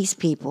these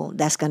people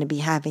that's going to be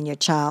having your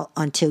child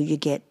until you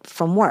get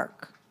from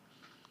work.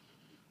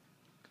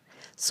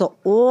 So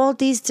all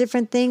these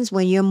different things,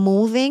 when you're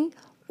moving,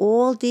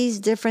 all these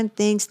different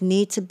things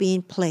need to be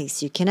in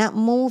place. You cannot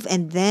move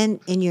and then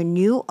in your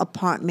new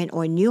apartment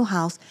or new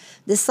house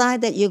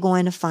decide that you're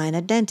going to find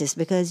a dentist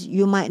because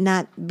you might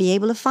not be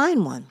able to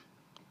find one.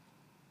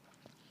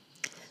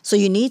 So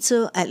you need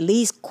to at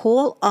least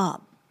call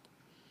up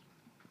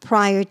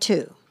prior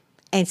to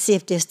and see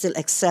if they're still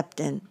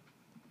accepting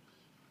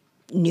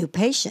new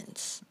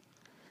patients.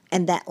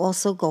 And that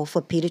also go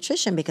for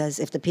pediatrician because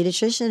if the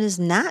pediatrician is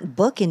not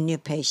booking new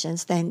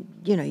patients, then,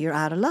 you know, you're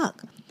out of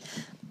luck.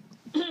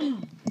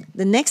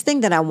 The next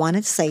thing that I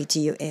wanted to say to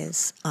you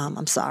is,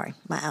 I'm sorry,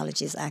 my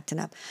allergy is acting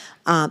up.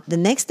 The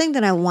next thing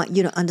that I want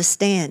you to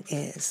understand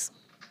is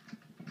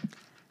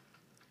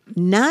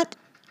not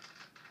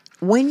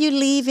when you're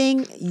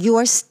leaving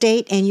your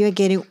state and you're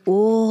getting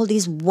all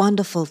these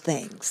wonderful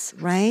things,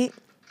 right?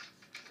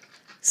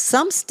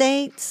 Some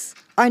states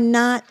are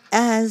not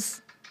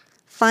as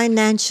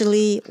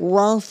financially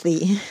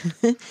wealthy.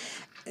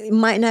 It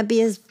might not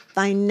be as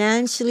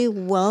financially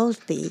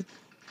wealthy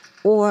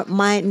or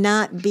might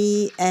not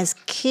be as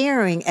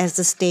caring as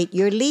the state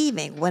you're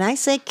leaving. When I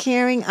say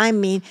caring, I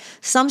mean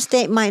some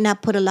state might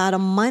not put a lot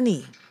of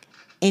money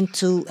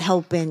into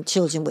helping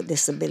children with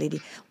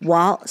disability,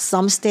 while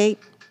some state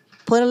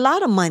put a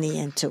lot of money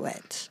into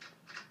it,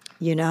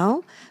 you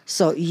know?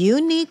 So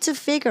you need to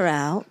figure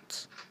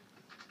out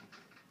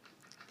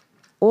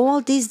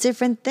all these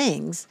different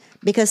things,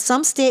 because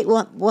some state,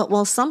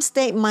 some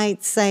state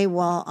might say,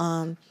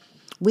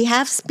 we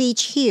have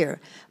speech here,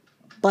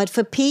 but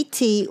for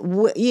PT,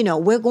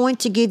 we're going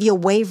to give you a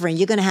waiver, and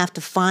you're going to have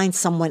to find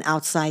someone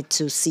outside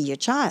to see your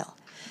child.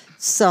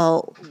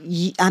 So,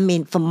 I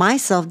mean, for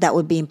myself, that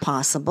would be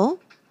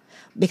impossible,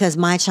 because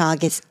my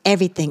child gets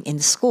everything in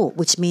the school,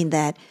 which means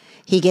that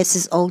he gets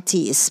his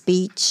OT, his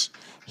speech.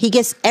 He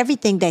gets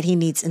everything that he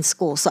needs in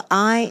school. So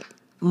I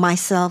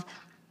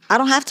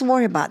don't have to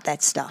worry about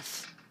that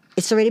stuff.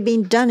 It's already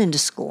being done in the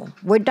school.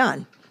 We're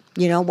done.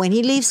 When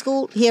he leaves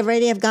school, he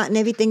already have gotten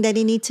everything that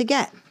he needs to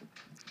get,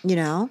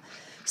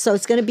 So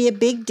it's going to be a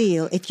big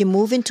deal if you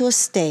move into a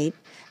state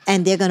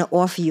and they're going to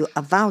offer you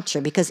a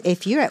voucher, because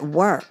if you're at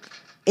work,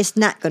 it's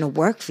not going to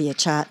work for your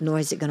child, nor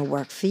is it going to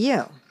work for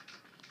you.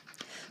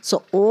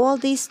 So all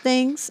these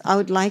things I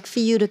would like for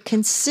you to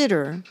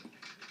consider,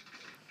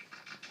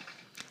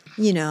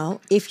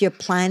 if you're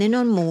planning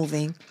on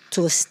moving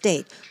to a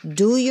state.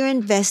 Do your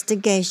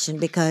investigation,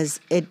 because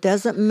it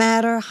doesn't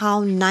matter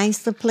how nice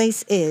the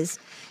place is.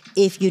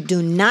 If you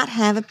do not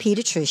have a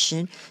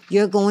pediatrician,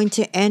 you're going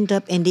to end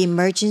up in the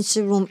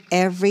emergency room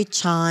every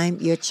time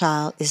your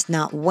child is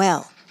not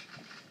well.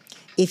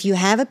 If you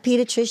have a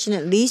pediatrician,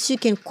 at least you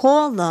can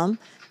call them,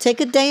 take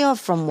a day off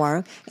from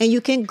work, and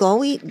you can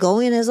go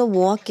in as a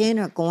walk-in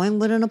or go in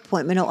with an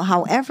appointment, or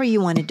however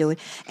you want to do it.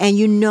 And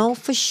you know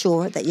for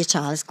sure that your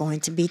child is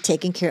going to be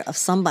taken care of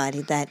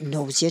somebody that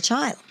knows your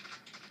child.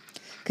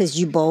 Because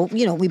we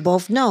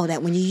both know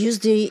that when you use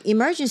the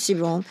emergency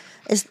room,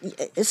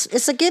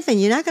 it's a given.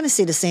 You're not going to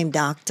see the same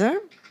doctor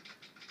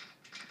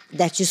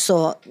that you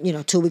saw,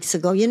 2 weeks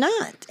ago. You're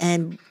not.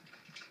 And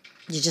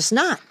you're just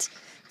not.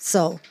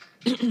 So,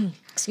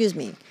 excuse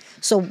me.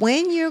 So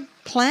when you're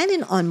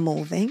planning on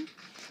moving,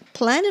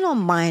 planning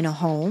on buying a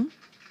home,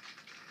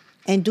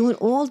 and doing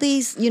all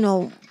these,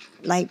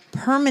 like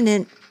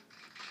permanent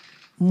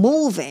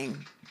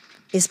moving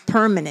is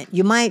permanent.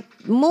 You might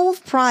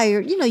move prior,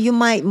 you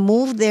might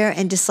move there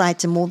and decide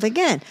to move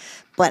again.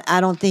 But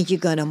I don't think you're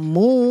going to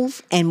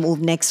move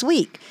next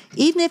week.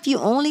 Even if you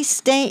only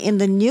stay in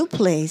the new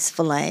place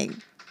for like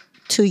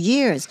 2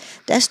 years,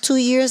 that's 2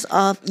 years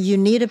of you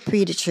need a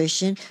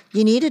pediatrician,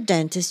 you need a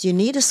dentist, you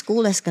need a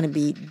school that's going to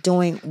be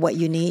doing what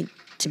you need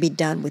to be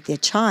done with your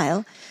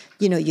child.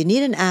 You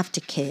need an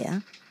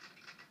aftercare.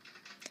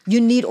 You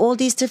need all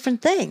these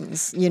different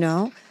things,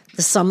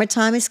 The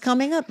summertime is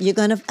coming up. You're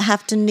going to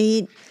have to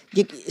need,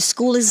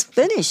 school is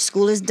finished,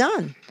 school is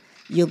done.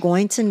 You're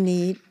going to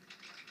need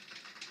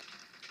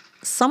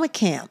summer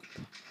camp.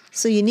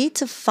 So you need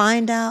to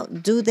find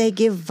out, do they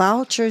give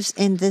vouchers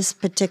in this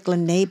particular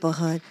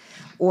neighborhood,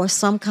 or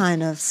some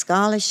kind of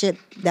scholarship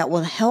that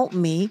will help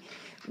me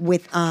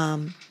with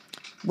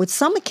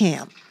summer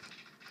camp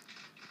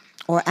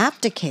or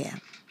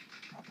aftercare?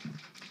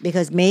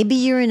 Because maybe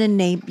you're in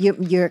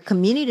your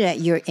community that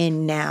you're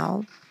in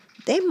now,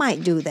 they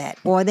might do that.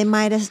 Or they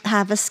might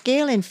have a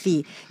scaling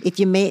fee. If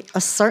you make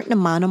a certain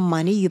amount of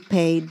money, you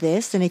pay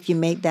this. And if you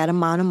make that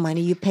amount of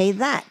money, you pay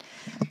that.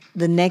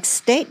 The next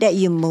state that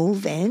you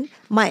move in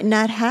might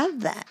not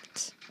have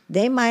that.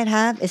 They might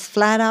have, it's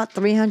flat out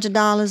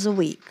 $300 a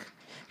week.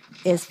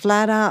 It's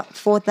flat out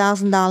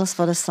 $4,000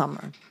 for the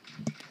summer.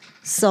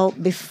 So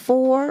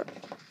before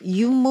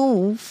you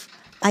move,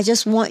 I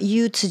just want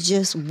you to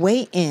just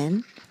weigh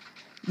in.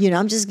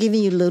 I'm just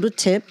giving you little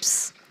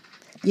tips,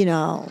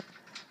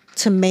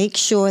 to make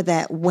sure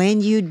that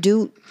when you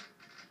do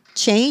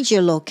change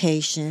your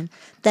location,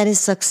 that is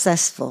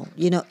successful.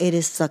 It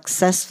is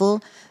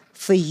successful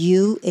for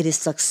you. It is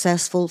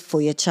successful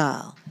for your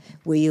child.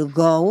 Where you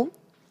go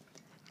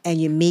and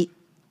you meet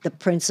the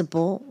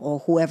principal or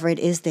whoever it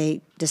is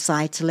they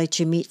decide to let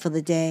you meet for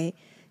the day.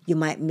 You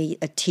might meet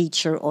a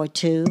teacher or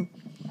two,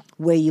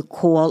 where you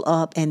call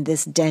up and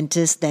this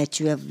dentist that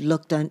you have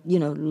looked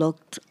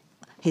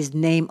his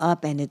name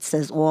up, and it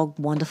says all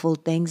wonderful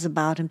things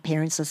about him.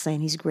 Parents are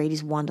saying he's great,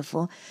 he's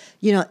wonderful.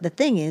 The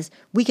thing is,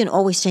 we can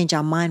always change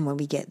our mind when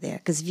we get there.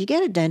 Because if you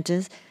get a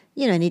dentist,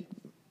 and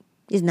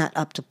he's not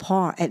up to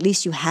par, at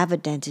least you have a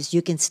dentist.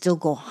 You can still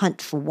go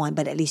hunt for one,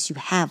 but at least you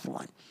have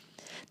one.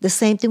 The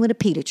same thing with a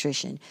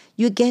pediatrician.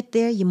 You get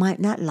there, you might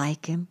not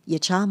like him. Your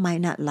child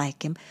might not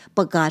like him.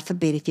 But God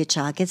forbid, if your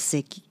child gets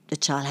sick, the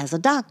child has a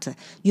doctor.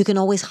 You can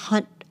always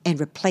hunt and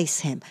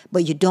replace him.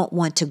 But you don't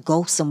want to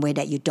go somewhere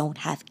that you don't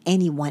have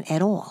anyone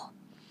at all.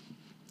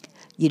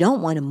 You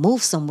don't want to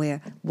move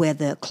somewhere where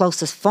the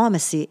closest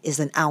pharmacy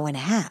is an hour and a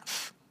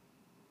half.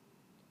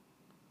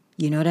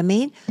 You know what I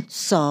mean?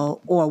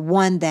 So, or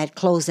one that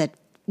closed at,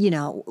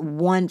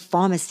 one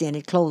pharmacy and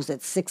it closed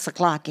at 6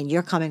 o'clock and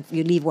you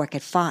leave work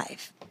at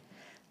 5.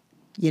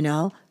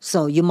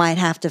 So you might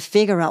have to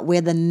figure out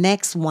where the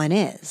next one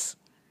is.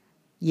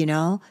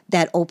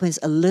 that opens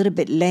a little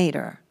bit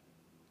later,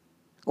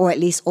 or at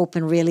least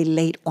open really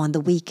late on the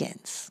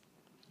weekends.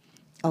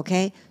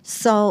 Okay,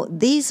 so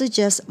these are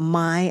just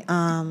my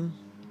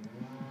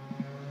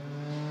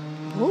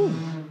ooh,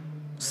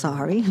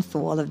 sorry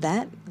for all of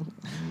that.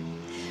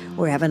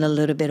 We're having a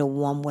little bit of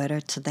warm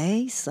weather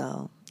today,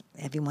 so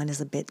everyone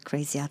is a bit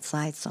crazy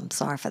outside, so I'm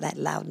sorry for that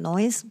loud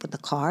noise with the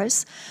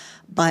cars.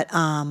 But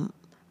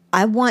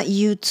I want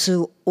you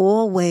to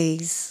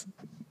always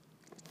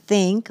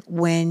think,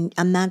 when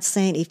I'm not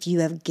saying if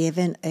you have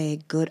given a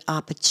good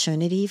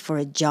opportunity for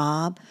a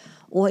job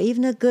or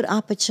even a good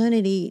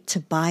opportunity to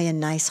buy a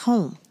nice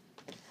home.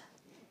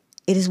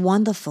 It is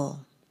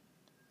wonderful.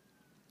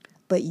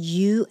 But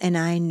you and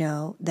I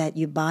know that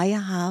you buy a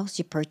house,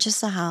 you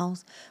purchase a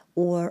house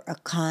or a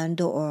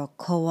condo or a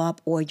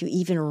co-op, or you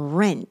even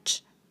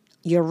rent.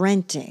 You're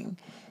renting.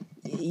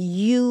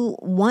 You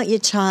want your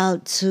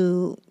child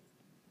to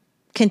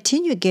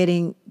continue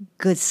getting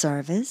good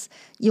service.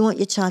 You want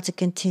your child to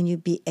continue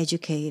to be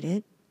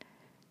educated.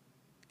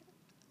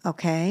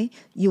 Okay?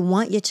 You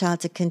want your child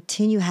to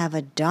continue have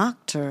a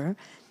doctor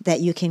that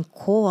you can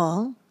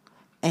call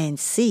and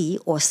see,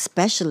 or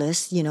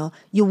specialists.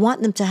 You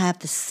want them to have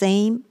the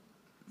same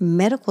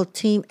medical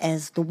team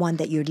as the one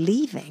that you're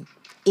leaving,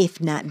 if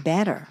not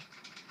better.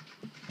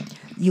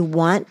 Your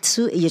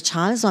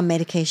child is on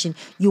medication,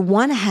 you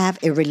want to have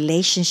a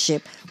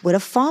relationship with a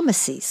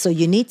pharmacy. So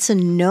you need to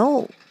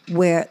know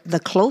where the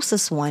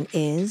closest one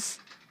is,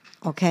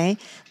 okay,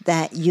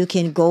 that you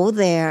can go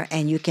there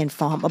and you can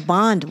form a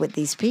bond with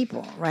these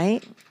people,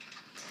 right?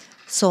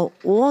 So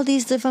all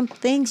these different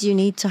things you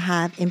need to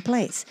have in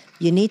place.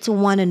 You need to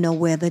want to know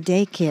where the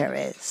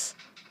daycare is.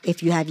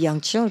 If you have young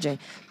children,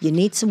 you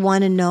need to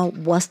want to know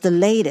what's the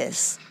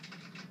latest.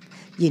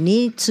 You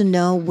need to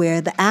know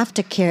where the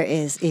aftercare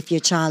is if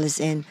your child is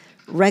in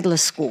regular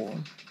school,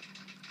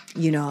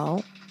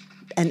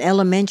 an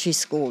elementary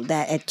school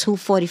that at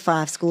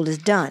 2:45 school is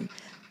done.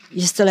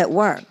 You're still at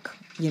work.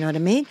 You know what I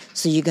mean?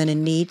 So you're going to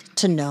need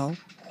to know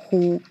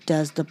who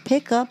does the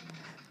pickup,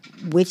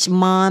 which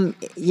mom,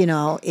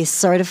 is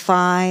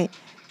certified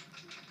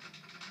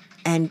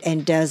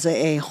and does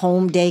a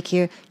home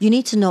daycare. You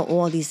need to know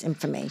all these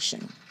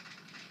information.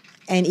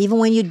 And even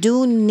when you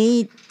do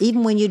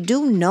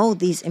know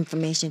these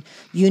information,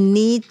 you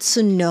need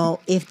to know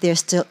if they're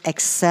still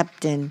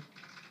accepting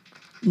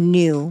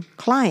new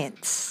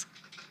clients.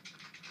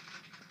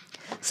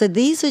 So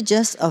these are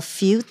just a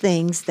few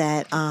things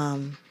that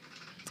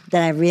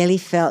I really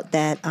felt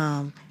that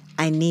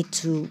I need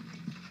to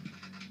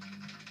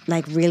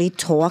really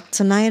talk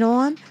tonight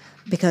on,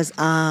 because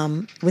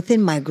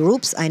within my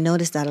groups, I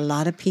noticed that a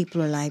lot of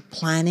people are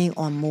planning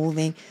on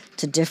moving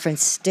to different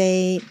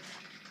state,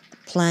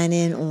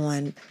 planning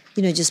on,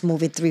 just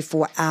moving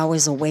 3-4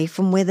 hours away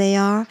from where they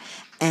are.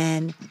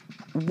 And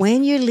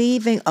when you're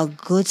leaving a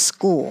good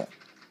school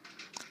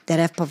that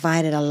have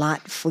provided a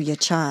lot for your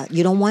child,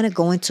 you don't want to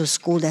go into a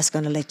school that's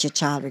going to let your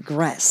child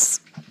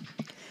regress.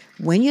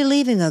 When you're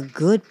leaving a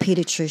good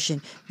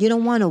pediatrician, you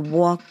don't want to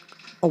walk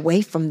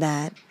away from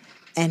that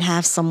and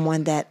have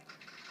someone that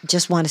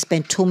just want to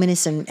spend 2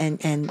 minutes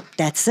and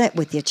that's it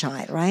with your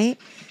child, right?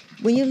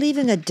 When you're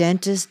leaving a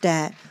dentist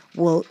that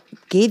will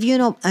give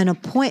you an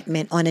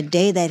appointment on a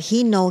day that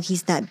he knows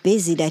he's not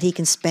busy, that he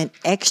can spend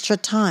extra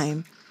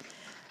time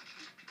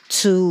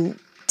to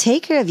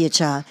take care of your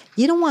child,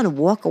 you don't want to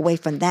walk away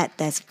from that.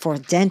 That's for a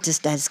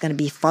dentist that's going to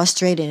be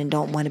frustrated and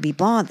don't want to be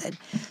bothered.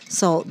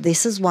 So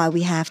this is why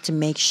we have to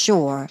make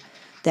sure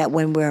that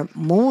when we're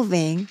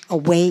moving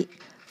away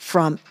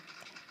from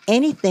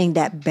anything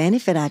that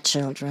benefit our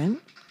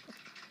children,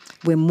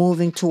 we're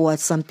moving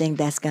towards something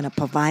that's going to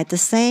provide the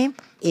same,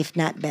 if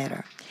not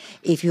better.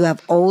 If you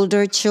have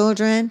older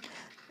children,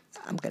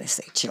 I'm going to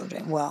say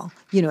children, well,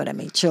 you know what I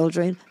mean,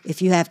 children.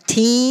 If you have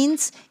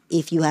teens,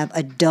 if you have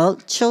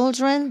adult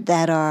children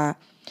that are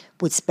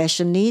with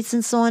special needs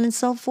and so on and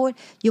so forth,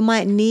 you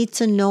might need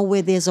to know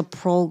where there's a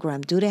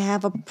program. Do they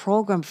have a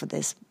program for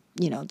this,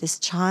 this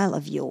child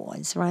of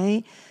yours,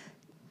 right?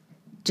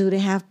 Do they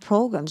have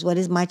programs? What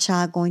is my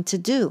child going to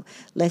do?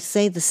 Let's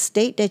say the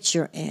state that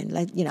you're in,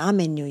 I'm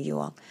in New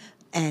York,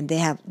 and they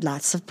have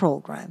lots of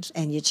programs,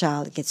 and your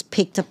child gets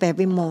picked up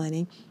every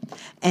morning,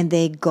 and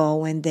they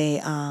go and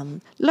they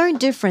learn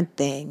different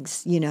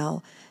things.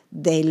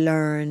 They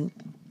learn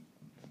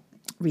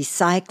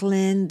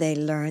recycling. They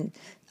learn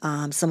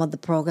some of the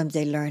programs.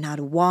 They learn how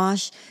to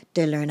wash.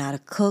 They learn how to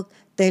cook.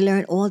 They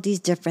learn all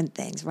these different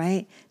things,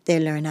 right? They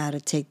learn how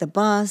to take the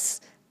bus.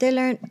 They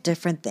learn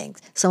different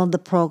things. Some of the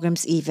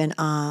programs even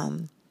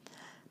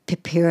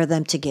prepare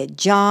them to get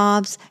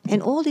jobs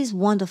and all these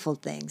wonderful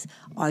things.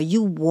 Are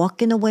you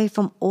walking away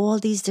from all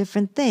these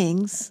different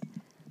things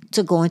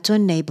to go into a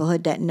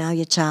neighborhood that now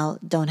your child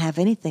don't have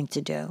anything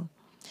to do?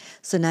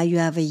 So now you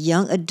have a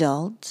young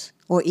adult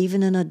or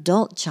even an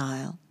adult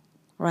child,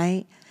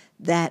 right,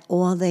 that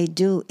all they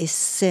do is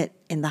sit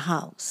in the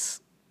house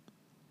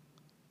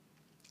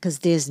because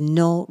there's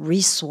no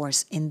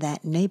resource in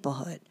that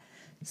neighborhood.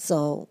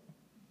 So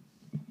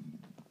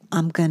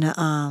I'm gonna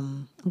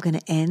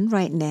end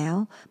right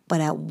now,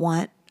 but I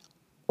want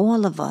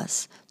all of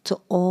us to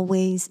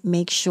always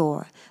make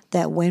sure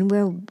that when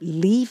we're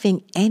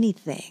leaving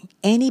anything,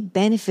 any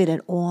benefit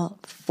at all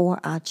for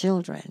our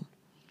children,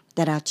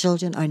 that our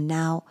children are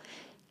now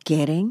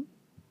getting,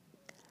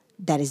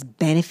 that is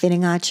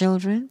benefiting our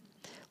children,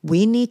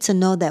 we need to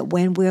know that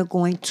when we're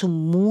going to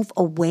move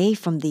away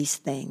from these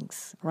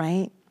things,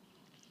 right?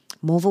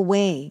 Move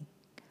away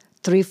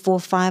 3, 4,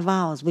 5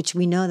 hours, which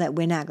we know that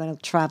we're not going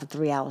to travel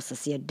 3 hours to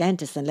see a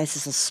dentist unless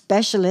it's a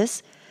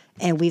specialist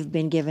and we've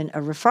been given a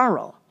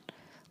referral.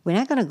 We're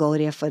not going to go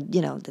there for,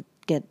 to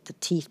get the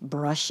teeth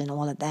brushed and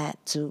all of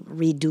that, to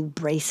redo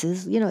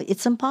braces.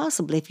 It's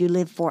impossible if you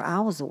live 4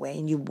 hours away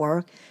and you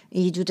work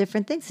and you do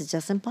different things. It's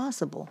just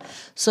impossible.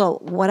 So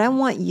what I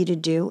want you to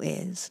do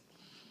is,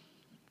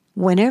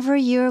 whenever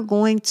you're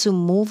going to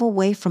move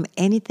away from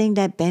anything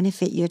that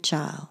benefit your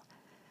child,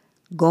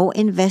 go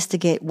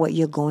investigate what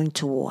you're going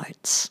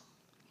towards.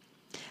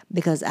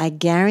 Because I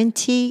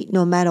guarantee,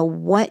 no matter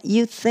what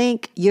you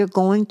think you're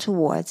going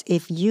towards,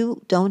 if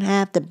you don't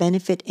have the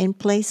benefit in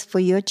place for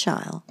your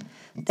child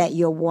that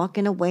you're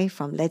walking away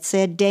from, let's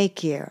say a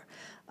daycare,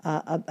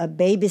 a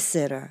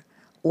babysitter,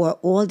 or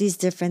all these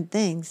different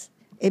things,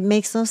 it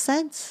makes no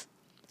sense.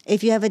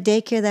 If you have a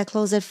daycare that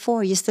closes at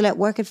 4, you're still at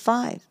work at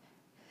 5.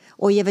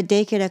 Or you have a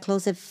daycare that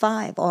closes at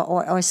 5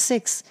 or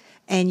 6,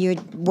 and you're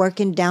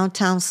working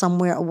downtown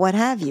somewhere or what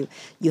have you.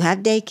 You have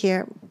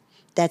daycare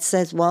that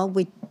says, well,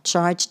 we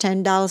charge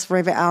 $10 for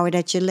every hour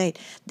that you're late.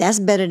 That's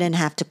better than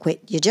have to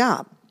quit your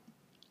job.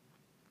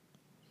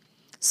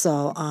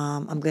 So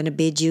I'm going to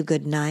bid you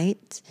good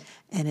night.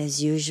 And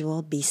as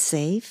usual, be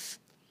safe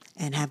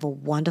and have a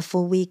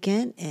wonderful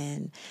weekend.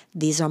 And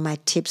these are my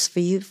tips for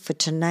you for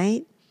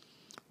tonight.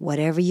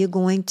 Whatever you're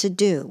going to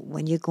do,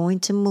 when you're going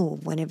to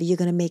move, whenever you're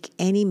going to make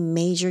any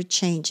major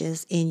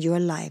changes in your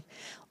life,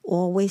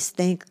 always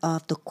think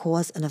of the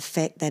cause and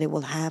effect that it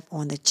will have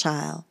on the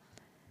child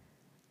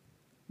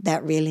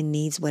that really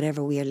needs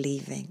whatever we are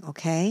leaving,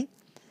 okay?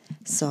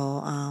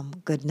 So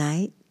good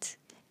night,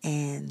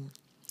 and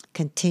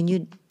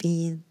continue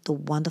being the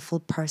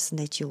wonderful person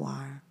that you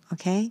are,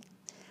 okay?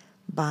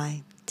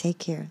 Bye. Take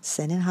care.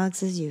 Sending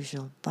hugs as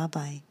usual.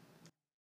 Bye-bye.